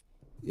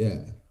 Yeah,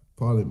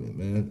 Parliament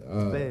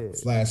man.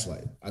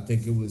 Flashlight. I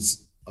think it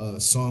was a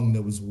song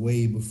that was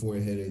way before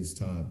ahead of its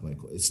time. Like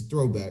it's a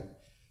throwback.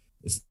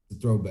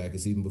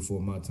 It's even before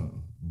my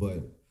time.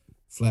 But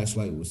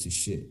Flashlight was the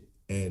shit.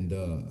 And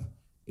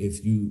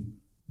if you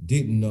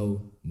didn't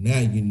know, now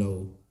you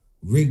know.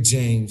 Rick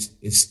James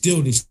is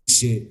still the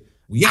shit.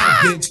 We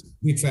out, bitch.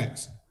 Big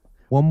facts.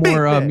 One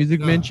more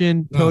music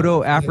mention.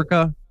 Toto,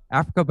 Africa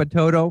by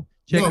Toto.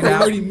 Check it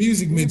out. Already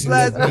music mentioned.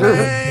 Let's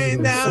play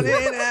down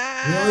in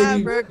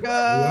Africa. We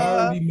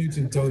already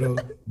mentioned Toto.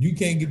 You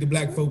can't get the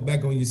black folk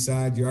back on your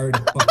side. You already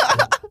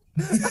fucked up.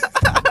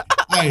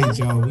 All right,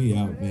 y'all. We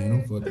out, man.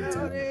 I'm fucking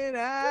tired. In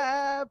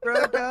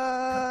Africa.